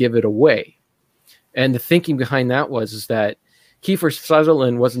want you to give it away. And the thinking behind that is that Kiefer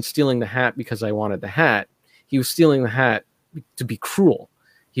Sutherland wasn't stealing the hat because I wanted the hat. He was stealing the hat to be cruel.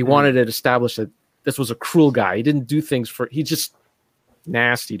 He wanted it established that this was a cruel guy. He didn't do things he's just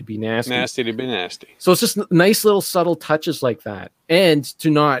nasty to be nasty. Nasty to be nasty. So it's just nice little subtle touches like that. And to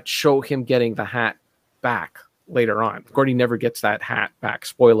not show him getting the hat back later on. Gordy never gets that hat back.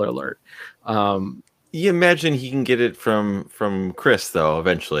 Spoiler alert. You imagine he can get it from Chris, though,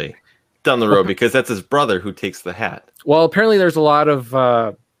 eventually down the road, because that's his brother who takes the hat. Well, apparently there's a lot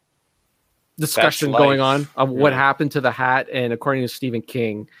of discussion going on of what happened to the hat, and according to Stephen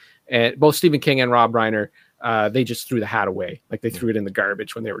King, and both Stephen King and Rob Reiner, they just threw the hat away. Like they threw it in the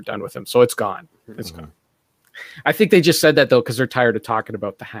garbage when they were done with him. So it's gone. It's gone. I think they just said that, though, because they're tired of talking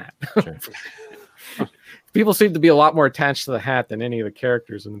about the hat. Sure. People seem to be a lot more attached to the hat than any of the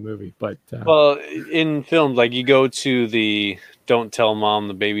characters in the movie. But well, in films, like you go to the "Don't Tell Mom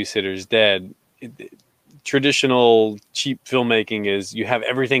the Babysitter's Dead," traditional cheap filmmaking is you have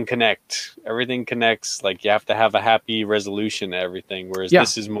everything connect. Everything connects. Like you have to have a happy resolution to everything. Whereas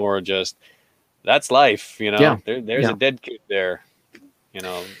this is more just that's life. You know, there's a dead kid there. You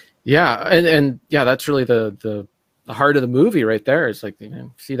know. Yeah, and that's really the heart of the movie right there. Is like,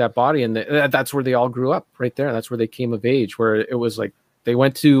 see that body, and that's where they all grew up right there. That's where they came of age, where it was like they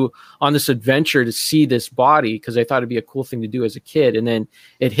went on this adventure to see this body because they thought it'd be a cool thing to do as a kid, and then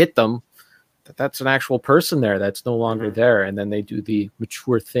it hit them that that's an actual person there that's no longer there, and then they do the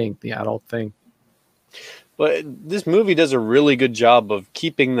mature thing, the adult thing. But this movie does a really good job of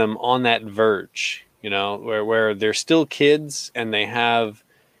keeping them on that verge, where they're still kids and they have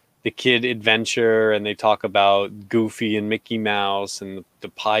the kid adventure, and they talk about Goofy and Mickey Mouse and the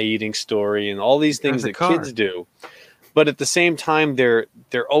pie eating story and all these things that kids do. But at the same time, they're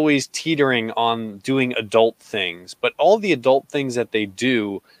always teetering on doing adult things. But all the adult things that they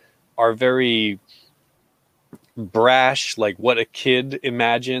do are very brash, like what a kid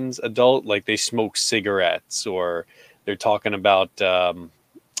imagines adult. Like they smoke cigarettes, or they're talking about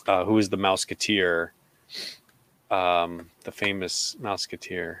who is the Mouseketeer, the famous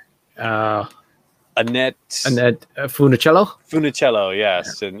Mouseketeer. Annette Funicello,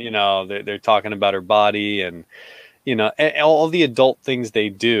 yes. And they're talking about her body, and all the adult things they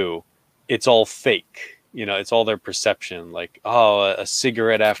do, it's all fake. It's all their perception. Like, a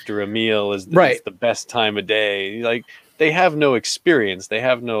cigarette after a meal is the best time of day. Like, they have no experience. They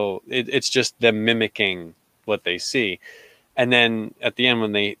have no. It's just them mimicking what they see. And then at the end,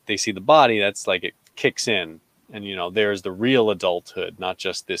 when they see the body, that's like it kicks in. And, there's the real adulthood, not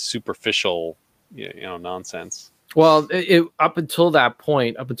just this superficial, nonsense. Well, up until that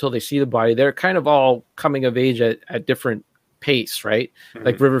point, up until they see the body, they're kind of all coming of age at different pace, right? Mm-hmm.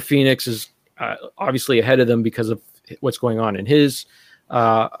 Like River Phoenix is obviously ahead of them because of what's going on in his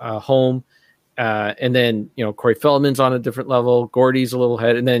home. And then, Corey Feldman's on a different level. Gordy's a little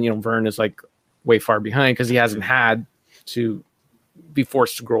ahead. And then, Vern is like way far behind because he hasn't had to be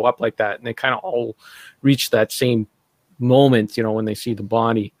forced to grow up like that, and they kind of all reach that same moment when they see the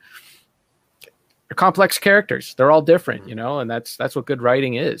body. They're complex characters, they're all different, and that's what good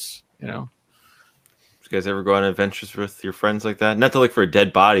writing is. Did you guys ever go on adventures with your friends like that? Not to look for a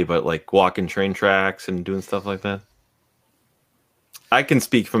dead body, but like walking train tracks and doing stuff like that. I can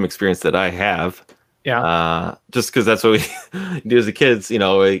speak from experience that I have. Just because that's what we do as a kids. We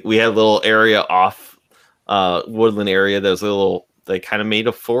had a little area off woodland area that was a little, they kind of made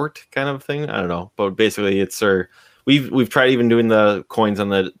a fort kind of thing. I don't know, but basically it's we've tried even doing the coins on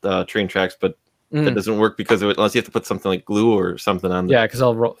the train tracks, but that doesn't work because unless you have to put something like glue or something on. Yeah, because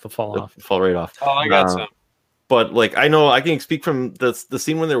they'll fall off. Fall right off. Oh, I got some. But like I know I can speak from the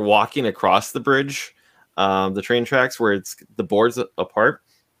scene when they're walking across the bridge, the train tracks where it's the boards apart.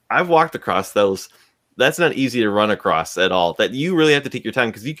 I've walked across those. That's not easy to run across at all. That you really have to take your time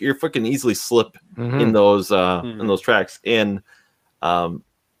because you're fucking easily slip in those tracks. And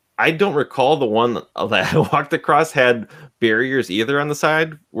I don't recall the one that I walked across had barriers either on the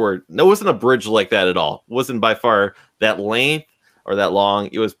side. Where it wasn't a bridge like that at all. It wasn't by far that length or that long.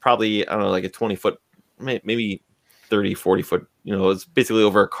 It was probably, I don't know, like a 20-foot, maybe 30, 40 foot. It was basically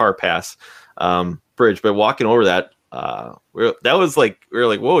over a car pass bridge. But walking over that, that was like we were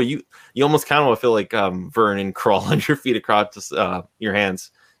like, whoa, you almost kind of feel like Vern and crawl on your feet across your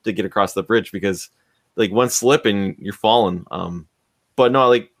hands to get across the bridge, because like one slip and you're falling. But no,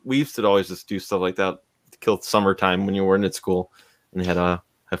 like we used to always just do stuff like that to kill summertime when you weren't at school and had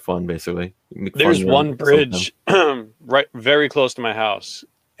fun basically. There's one bridge right very close to my house,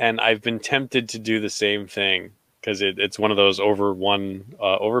 and I've been tempted to do the same thing because it's one of those over one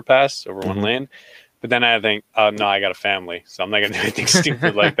overpass over one lane. But then I think, no, I got a family, so I'm not gonna do anything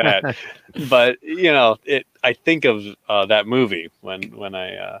stupid like that. But you know, I think of that movie when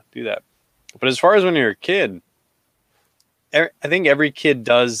I do that. But as far as when you're a kid, I think every kid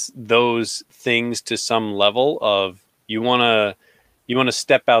does those things to some level of you want to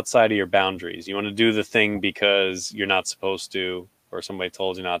step outside of your boundaries. You want to do the thing because you're not supposed to, or somebody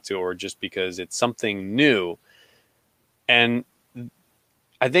told you not to, or just because it's something new. And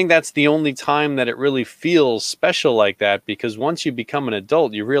I think that's the only time that it really feels special like that, because once you become an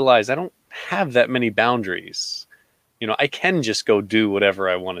adult, you realize I don't have that many boundaries. You know, I can just go do whatever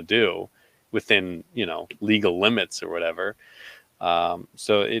I want to do within, you know, legal limits or whatever.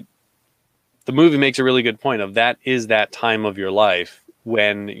 So the movie makes a really good point of that is that time of your life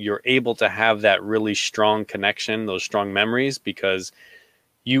when you're able to have that really strong connection, those strong memories, because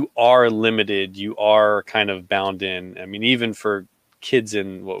you are limited, you are kind of bound in. I mean, even for kids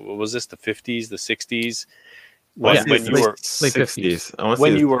in what was this, the 50s, the 60s, when you were late 50s,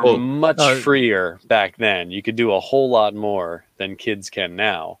 when you were much freer back then, you could do a whole lot more than kids can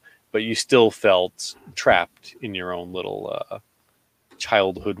now, but you still felt trapped in your own little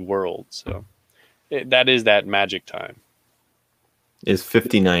childhood world. So that is that magic time. Is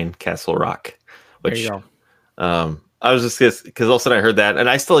 59 Castle Rock, which there you go. I was just because all of a sudden I heard that, and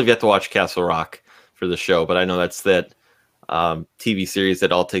I still have yet to watch Castle Rock for the show, but I know that's that TV series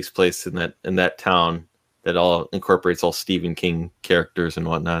that all takes place in that town that all incorporates all Stephen King characters and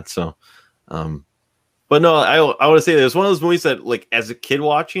whatnot. So, but no, I want to say there's one of those movies that, like, as a kid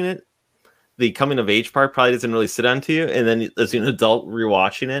watching it, the coming of age part probably doesn't really sit onto you, and then as an adult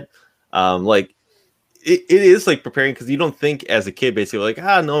rewatching it, like it is like preparing, because you don't think as a kid basically like,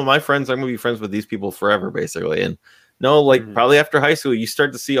 no, my friends, I'm gonna be friends with these people forever basically, and no, like probably after high school you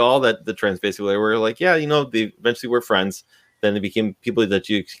start to see all that the trends basically where like, yeah, you know, they eventually were friends, then they became people that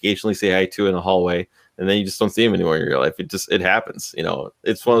you occasionally say hi to in a hallway, and then you just don't see them anymore in your life. It happens, you know.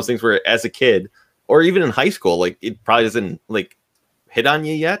 It's one of those things where as a kid or even in high school, like it probably doesn't like hit on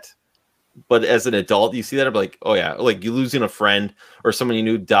you yet, but as an adult you see that, I'm like, oh yeah, like you losing a friend or someone you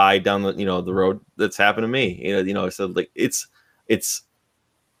knew died down the, you know, the road. That's happened to me, you know. So like it's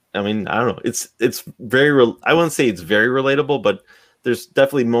I mean, I don't know, it's very I wouldn't say it's very relatable, but there's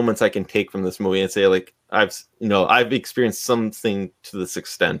definitely moments I can take from this movie and say like I've experienced something to this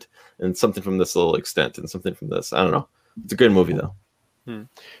extent and something from this little extent and something from this. I don't know. It's a good movie though.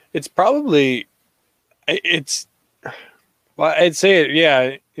 It's probably well, I'd say it,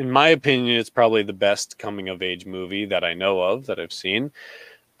 yeah, in my opinion, it's probably the best coming of age movie that I know of, that I've seen.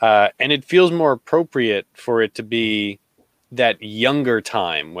 And it feels more appropriate for it to be that younger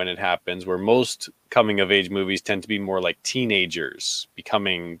time when it happens, where most coming of age movies tend to be more like teenagers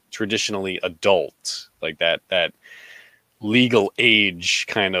becoming traditionally adult, like that legal age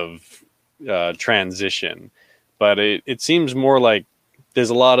kind of transition. But it seems more like there's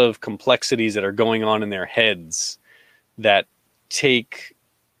a lot of complexities that are going on in their heads that take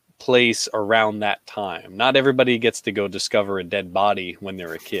place around that time. Not everybody gets to go discover a dead body when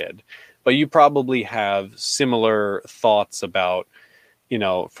they're a kid, but you probably have similar thoughts about, you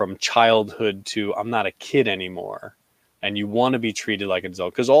know, from childhood to I'm not a kid anymore, and you want to be treated like an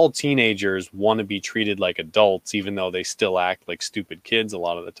adult, because all teenagers want to be treated like adults, even though they still act like stupid kids a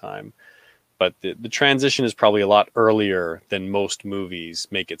lot of the time. But the transition is probably a lot earlier than most movies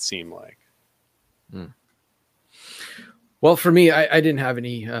make it seem like. Well, for me, I didn't have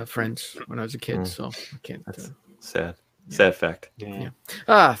any friends when I was a kid, so I can't. That's sad. Sad fact. Yeah.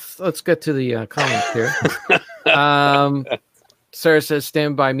 Let's get to the comments here. Sarah says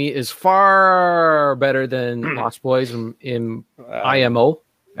Stand By Me is far better than Lost Boys in IMO.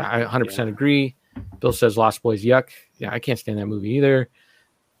 I 100% agree. Bill says Lost Boys, yuck. Yeah, I can't stand that movie either.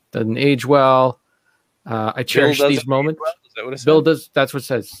 Doesn't age well. I cherish these moments. Well? Is that what it Bill does. That's what it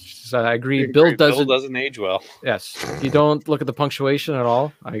says. So I agree. Bill doesn't age well. Yes. You don't look at the punctuation at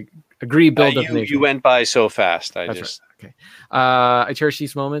all. I agree. Bill doesn't age well. You went by so fast. That's right. Okay. I cherish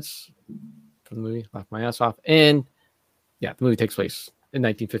these moments from the movie. Laugh my ass off. And yeah, the movie takes place in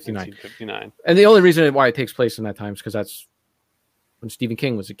 1959. And the only reason why it takes place in that time is because that's when Stephen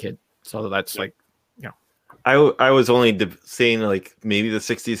King was a kid. So that's like, you know, I was only saying like maybe the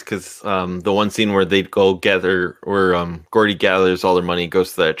 60s because the one scene where they'd go gather, where Gordy gathers all their money,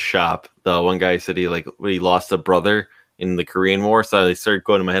 goes to that shop. The one guy said he lost a brother in the Korean War, so they started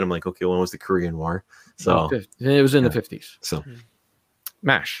going to my head. I'm like, okay, when was the Korean War? So it was in the 50s. So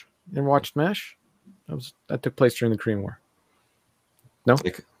MASH. You ever watched MASH? That took place during the Korean War. No,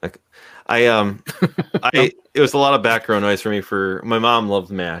 it was a lot of background noise for me. For my mom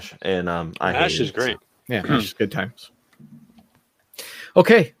loved MASH, and MASH is great. Yeah, it's good times.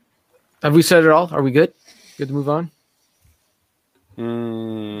 Okay, have we said it all? Are we good? Good to move on.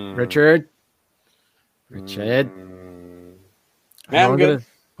 Richard. Yeah, I'm good.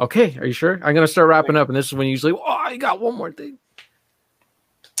 Okay, are you sure? I'm gonna start wrapping up, and this is when usually. Oh, I got one more thing.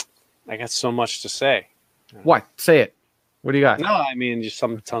 I got so much to say. What? Say it. What do you got? No, I mean, just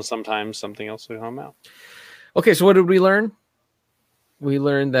sometimes something else will come out. Okay, so what did we learn? We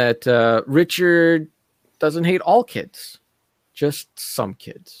learned that Richard doesn't hate all kids, just some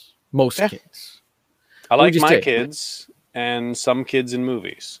kids, most kids. I like my kids and some kids in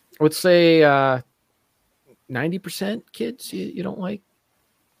movies. I would say 90% kids you don't like.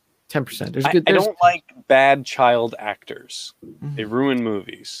 10%. I don't like bad child actors. They ruin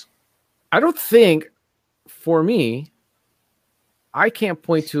movies. I don't think, for me, I can't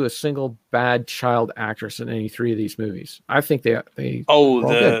point to a single bad child actress in any three of these movies. I think they the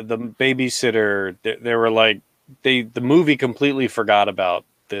babysitter. They were like the movie completely forgot about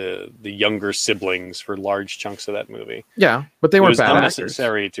the younger siblings for large chunks of that movie. Yeah, but they weren't bad actors. It was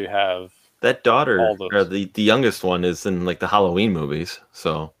unnecessary to have that daughter. Or the youngest one is in like the Halloween movies,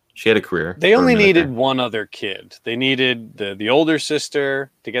 so she had a career. They only needed one other kid. They needed the older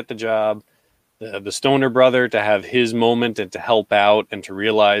sister to get the job. The stoner brother to have his moment and to help out and to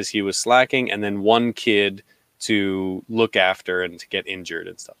realize he was slacking, and then one kid to look after and to get injured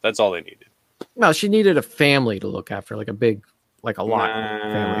and stuff. That's all they needed. No, she needed a family to look after, like a lot.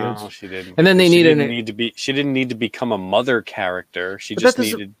 No, she didn't. And then she didn't need to become a mother character. She just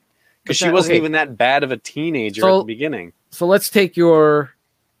needed, because she wasn't even that bad of a teenager at the beginning. So let's take your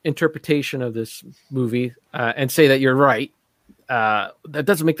interpretation of this movie and say that you're right. That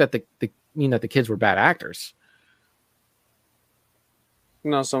doesn't make that mean that the kids were bad actors.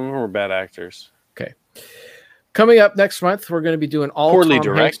 No, some of them were bad actors. Okay. Coming up next month, we're going to be doing all poorly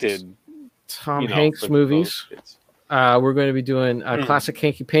directed Tom Hanks movies. We're going to be doing classic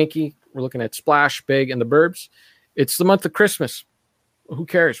Hanky Panky. We're looking at Splash, Big, and The Burbs. It's the month of Christmas. Who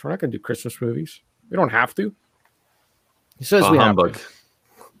cares? We're not going to do Christmas movies. We don't have to. He says we have to.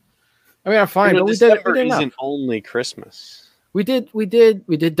 I mean, I'm fine. But December isn't only Christmas. We did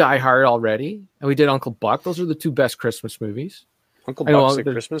Die Hard already, and we did Uncle Buck. Those are the two best Christmas movies. Uncle Buck's a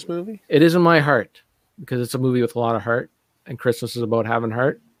Christmas movie? It is in my heart because it's a movie with a lot of heart, and Christmas is about having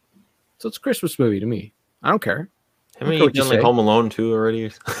heart. So it's a Christmas movie to me. I don't care. Haven't you done like Home Alone 2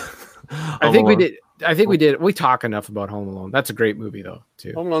 already? I think we did. We did. We talk enough about Home Alone. That's a great movie, though,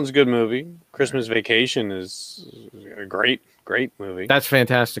 too. Home Alone's a good movie. Christmas Vacation is a great movie. That's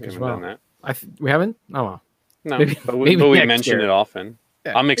fantastic as well. We haven't? Oh, well. No, but we mention it often.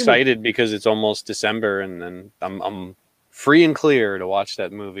 Yeah, I'm excited because it's almost December, and then I'm free and clear to watch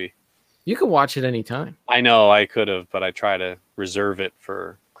that movie. You can watch it anytime. I know I could have, but I try to reserve it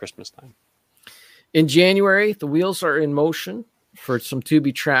for Christmas time. In January, the wheels are in motion for some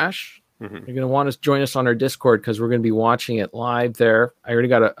Tubi trash. Mm-hmm. You're going to want to join us on our Discord because we're going to be watching it live there. I already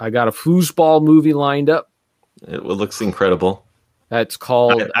got a foosball movie lined up. It looks incredible. That's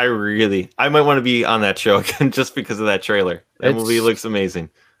called. I might want to be on that show again just because of that trailer. That movie looks amazing.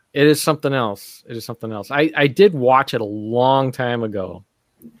 It is something else. I did watch it a long time ago,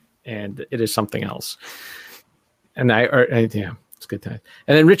 and it is something else. And yeah, it's a good time.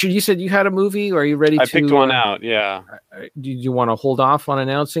 And then Richard, you said you had a movie. Or are you ready to? I picked one out. Yeah. Do you want to hold off on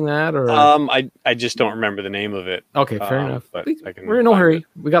announcing that, or? I just don't remember the name of it. Okay, fair enough. But we're in no hurry.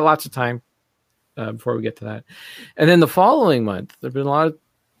 We got lots of time. Before we get to that. And then the following month, there's been a lot of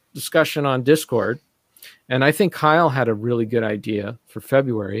discussion on Discord, and I think Kyle had a really good idea for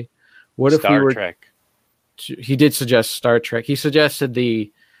February. What if we were Trek? He did suggest Star Trek. He suggested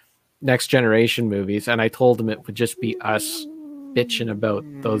the Next Generation movies, and I told him it would just be us bitching about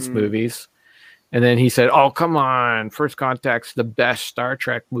those movies. And then he said, "Oh, come on, First Contact's the best Star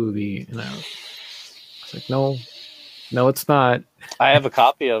Trek movie." And I was like, "No, it's not." I have a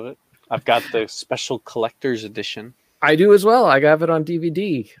copy of it. I've got the special collector's edition. I do as well. I have it on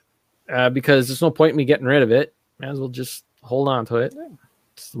DVD because there's no point in me getting rid of it. Might as well just hold on to it. The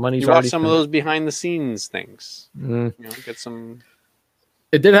money's already. You watch some of those behind the scenes things. Mm-hmm. Get some.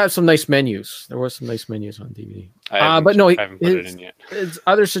 It did have some nice menus. There were some nice menus on DVD. I haven't put it in yet. His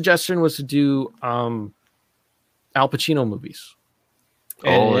other suggestion was to do Al Pacino movies.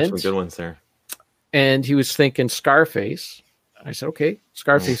 Oh, there's some good ones there. And he was thinking Scarface. I said, okay,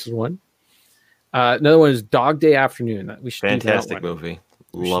 Scarface is one. Another one is Dog Day Afternoon. We should Fantastic do that one. movie.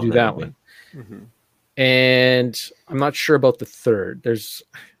 We Love should do that one. Mm-hmm. And I'm not sure about the third.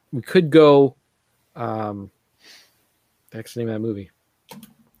 We could go. That's the name of that movie.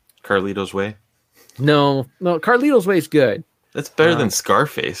 Carlito's Way. No, Carlito's Way is good. That's better than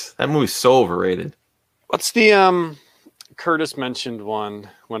Scarface. That movie's so overrated. What's the Curtis mentioned one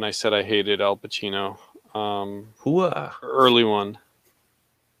when I said I hated Al Pacino? Early one.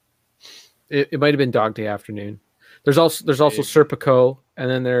 It might have been Dog Day Afternoon. There's also Serpico, and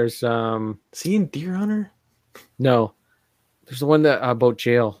then there's Is he in Deer Hunter? No, there's the one that about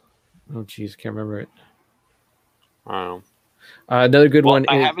jail. Oh geez, can't remember it. I don't know. Another good one.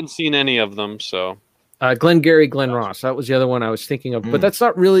 I haven't seen any of them, so Glengarry Glen Ross. That was the other one I was thinking of, but that's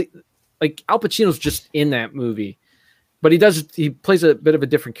not really like Al Pacino's just in that movie, but he plays a bit of a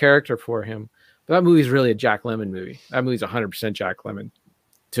different character for him. But that movie is really a Jack Lemmon movie. That movie's 100% Jack Lemmon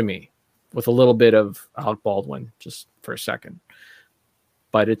to me, with a little bit of Alec Baldwin just for a second.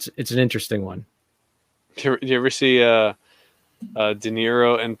 But it's an interesting one. Do you ever see De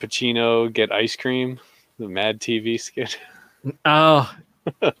Niro and Pacino get ice cream? The Mad TV skit. Oh,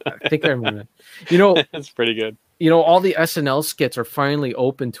 I think I remember that. That's pretty good. All the SNL skits are finally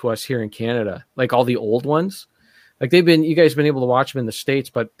open to us here in Canada. Like all the old ones. Like you guys have been able to watch them in the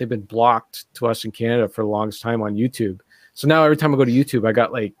States, but they've been blocked to us in Canada for the longest time on YouTube. So now every time I go to YouTube, I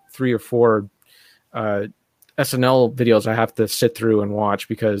got like 3 or 4 SNL videos I have to sit through and watch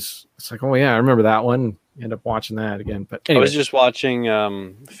because it's like, oh yeah, I remember that one. End up watching that again. But anyway. I was just watching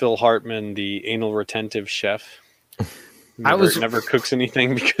Phil Hartman, the anal retentive chef. Never cooks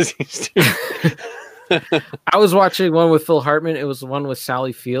anything because he's too. I was watching one with Phil Hartman. It was the one with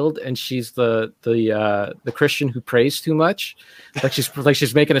Sally Field, and she's the Christian who prays too much. Like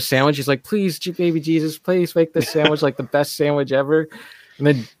she's making a sandwich. She's like, "Please, baby Jesus, please make this sandwich like the best sandwich ever." And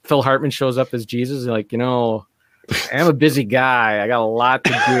then Phil Hartman shows up as Jesus, and like, I'm a busy guy. I got a lot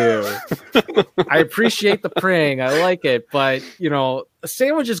to do. I appreciate the praying. I like it, but a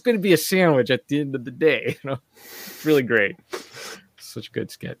sandwich is going to be a sandwich at the end of the day. It's really great. Such a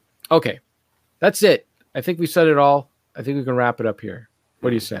good skit. Okay. That's it. I think we said it all. I think we can wrap it up here.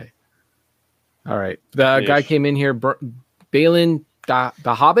 What do you say? All right. The guy came in here, Balin the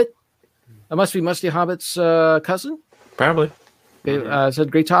Hobbit. That must be Musty Hobbit's cousin. Probably.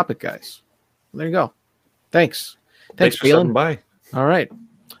 Said great topic, guys. There you go. Thanks for stopping by. All right.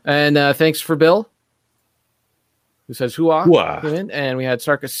 And thanks for Bill, who says hoo-ah. And we had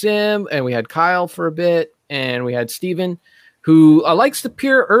Sarka Sim, and we had Kyle for a bit, and we had Steven, who likes to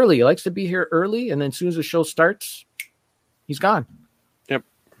appear early. He likes to be here early, and then as soon as the show starts, he's gone. Yep.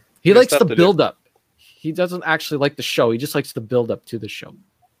 He likes the build-up. He doesn't actually like the show. He just likes the build-up to the show.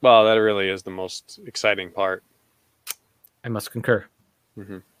 Well, that really is the most exciting part. I must concur.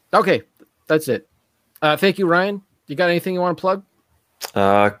 Mm-hmm. Okay, that's it. Thank you, Ryan. You got anything you want to plug?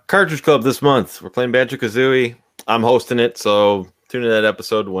 Cartridge Club this month. We're playing Banjo-Kazooie. I'm hosting it, so tune in that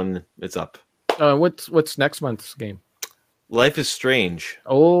episode when it's up. What's next month's game? Life is Strange.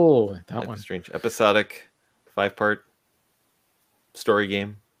 Oh, that Life one. is Strange. Episodic, 5-part story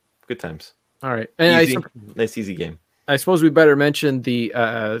game. Good times. All right. And nice, easy game. I suppose we better mention the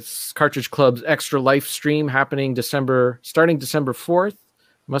Cartridge Club's Extra Life stream happening starting December 4th.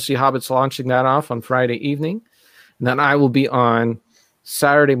 Musty Hobbit's launching that off on Friday evening. And then I will be on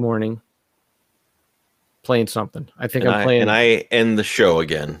Saturday morning playing something. I think I'm playing. And I end the show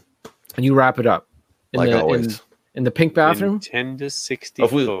again. And you wrap it up. Always. In the pink bathroom? Nintendo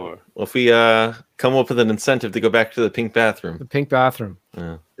 64. If we come up with an incentive to go back to the pink bathroom. The pink bathroom.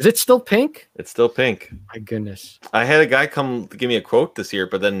 Yeah. Is it still pink? It's still pink. My goodness. I had a guy come give me a quote this year,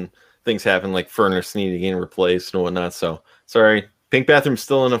 but then things happen like furnace needing getting replaced and whatnot. So sorry, pink bathroom's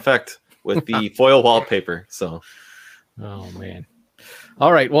still in effect with the foil wallpaper. So, oh man.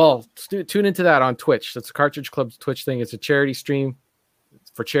 All right. Well, tune into that on Twitch. That's the Cartridge Club's Twitch thing. It's a charity stream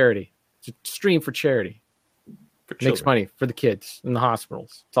for charity. It's a stream for charity. Makes money for the kids in the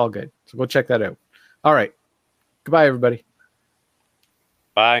hospitals. It's all good. So go check that out. All right. Goodbye, everybody.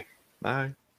 Bye. Bye.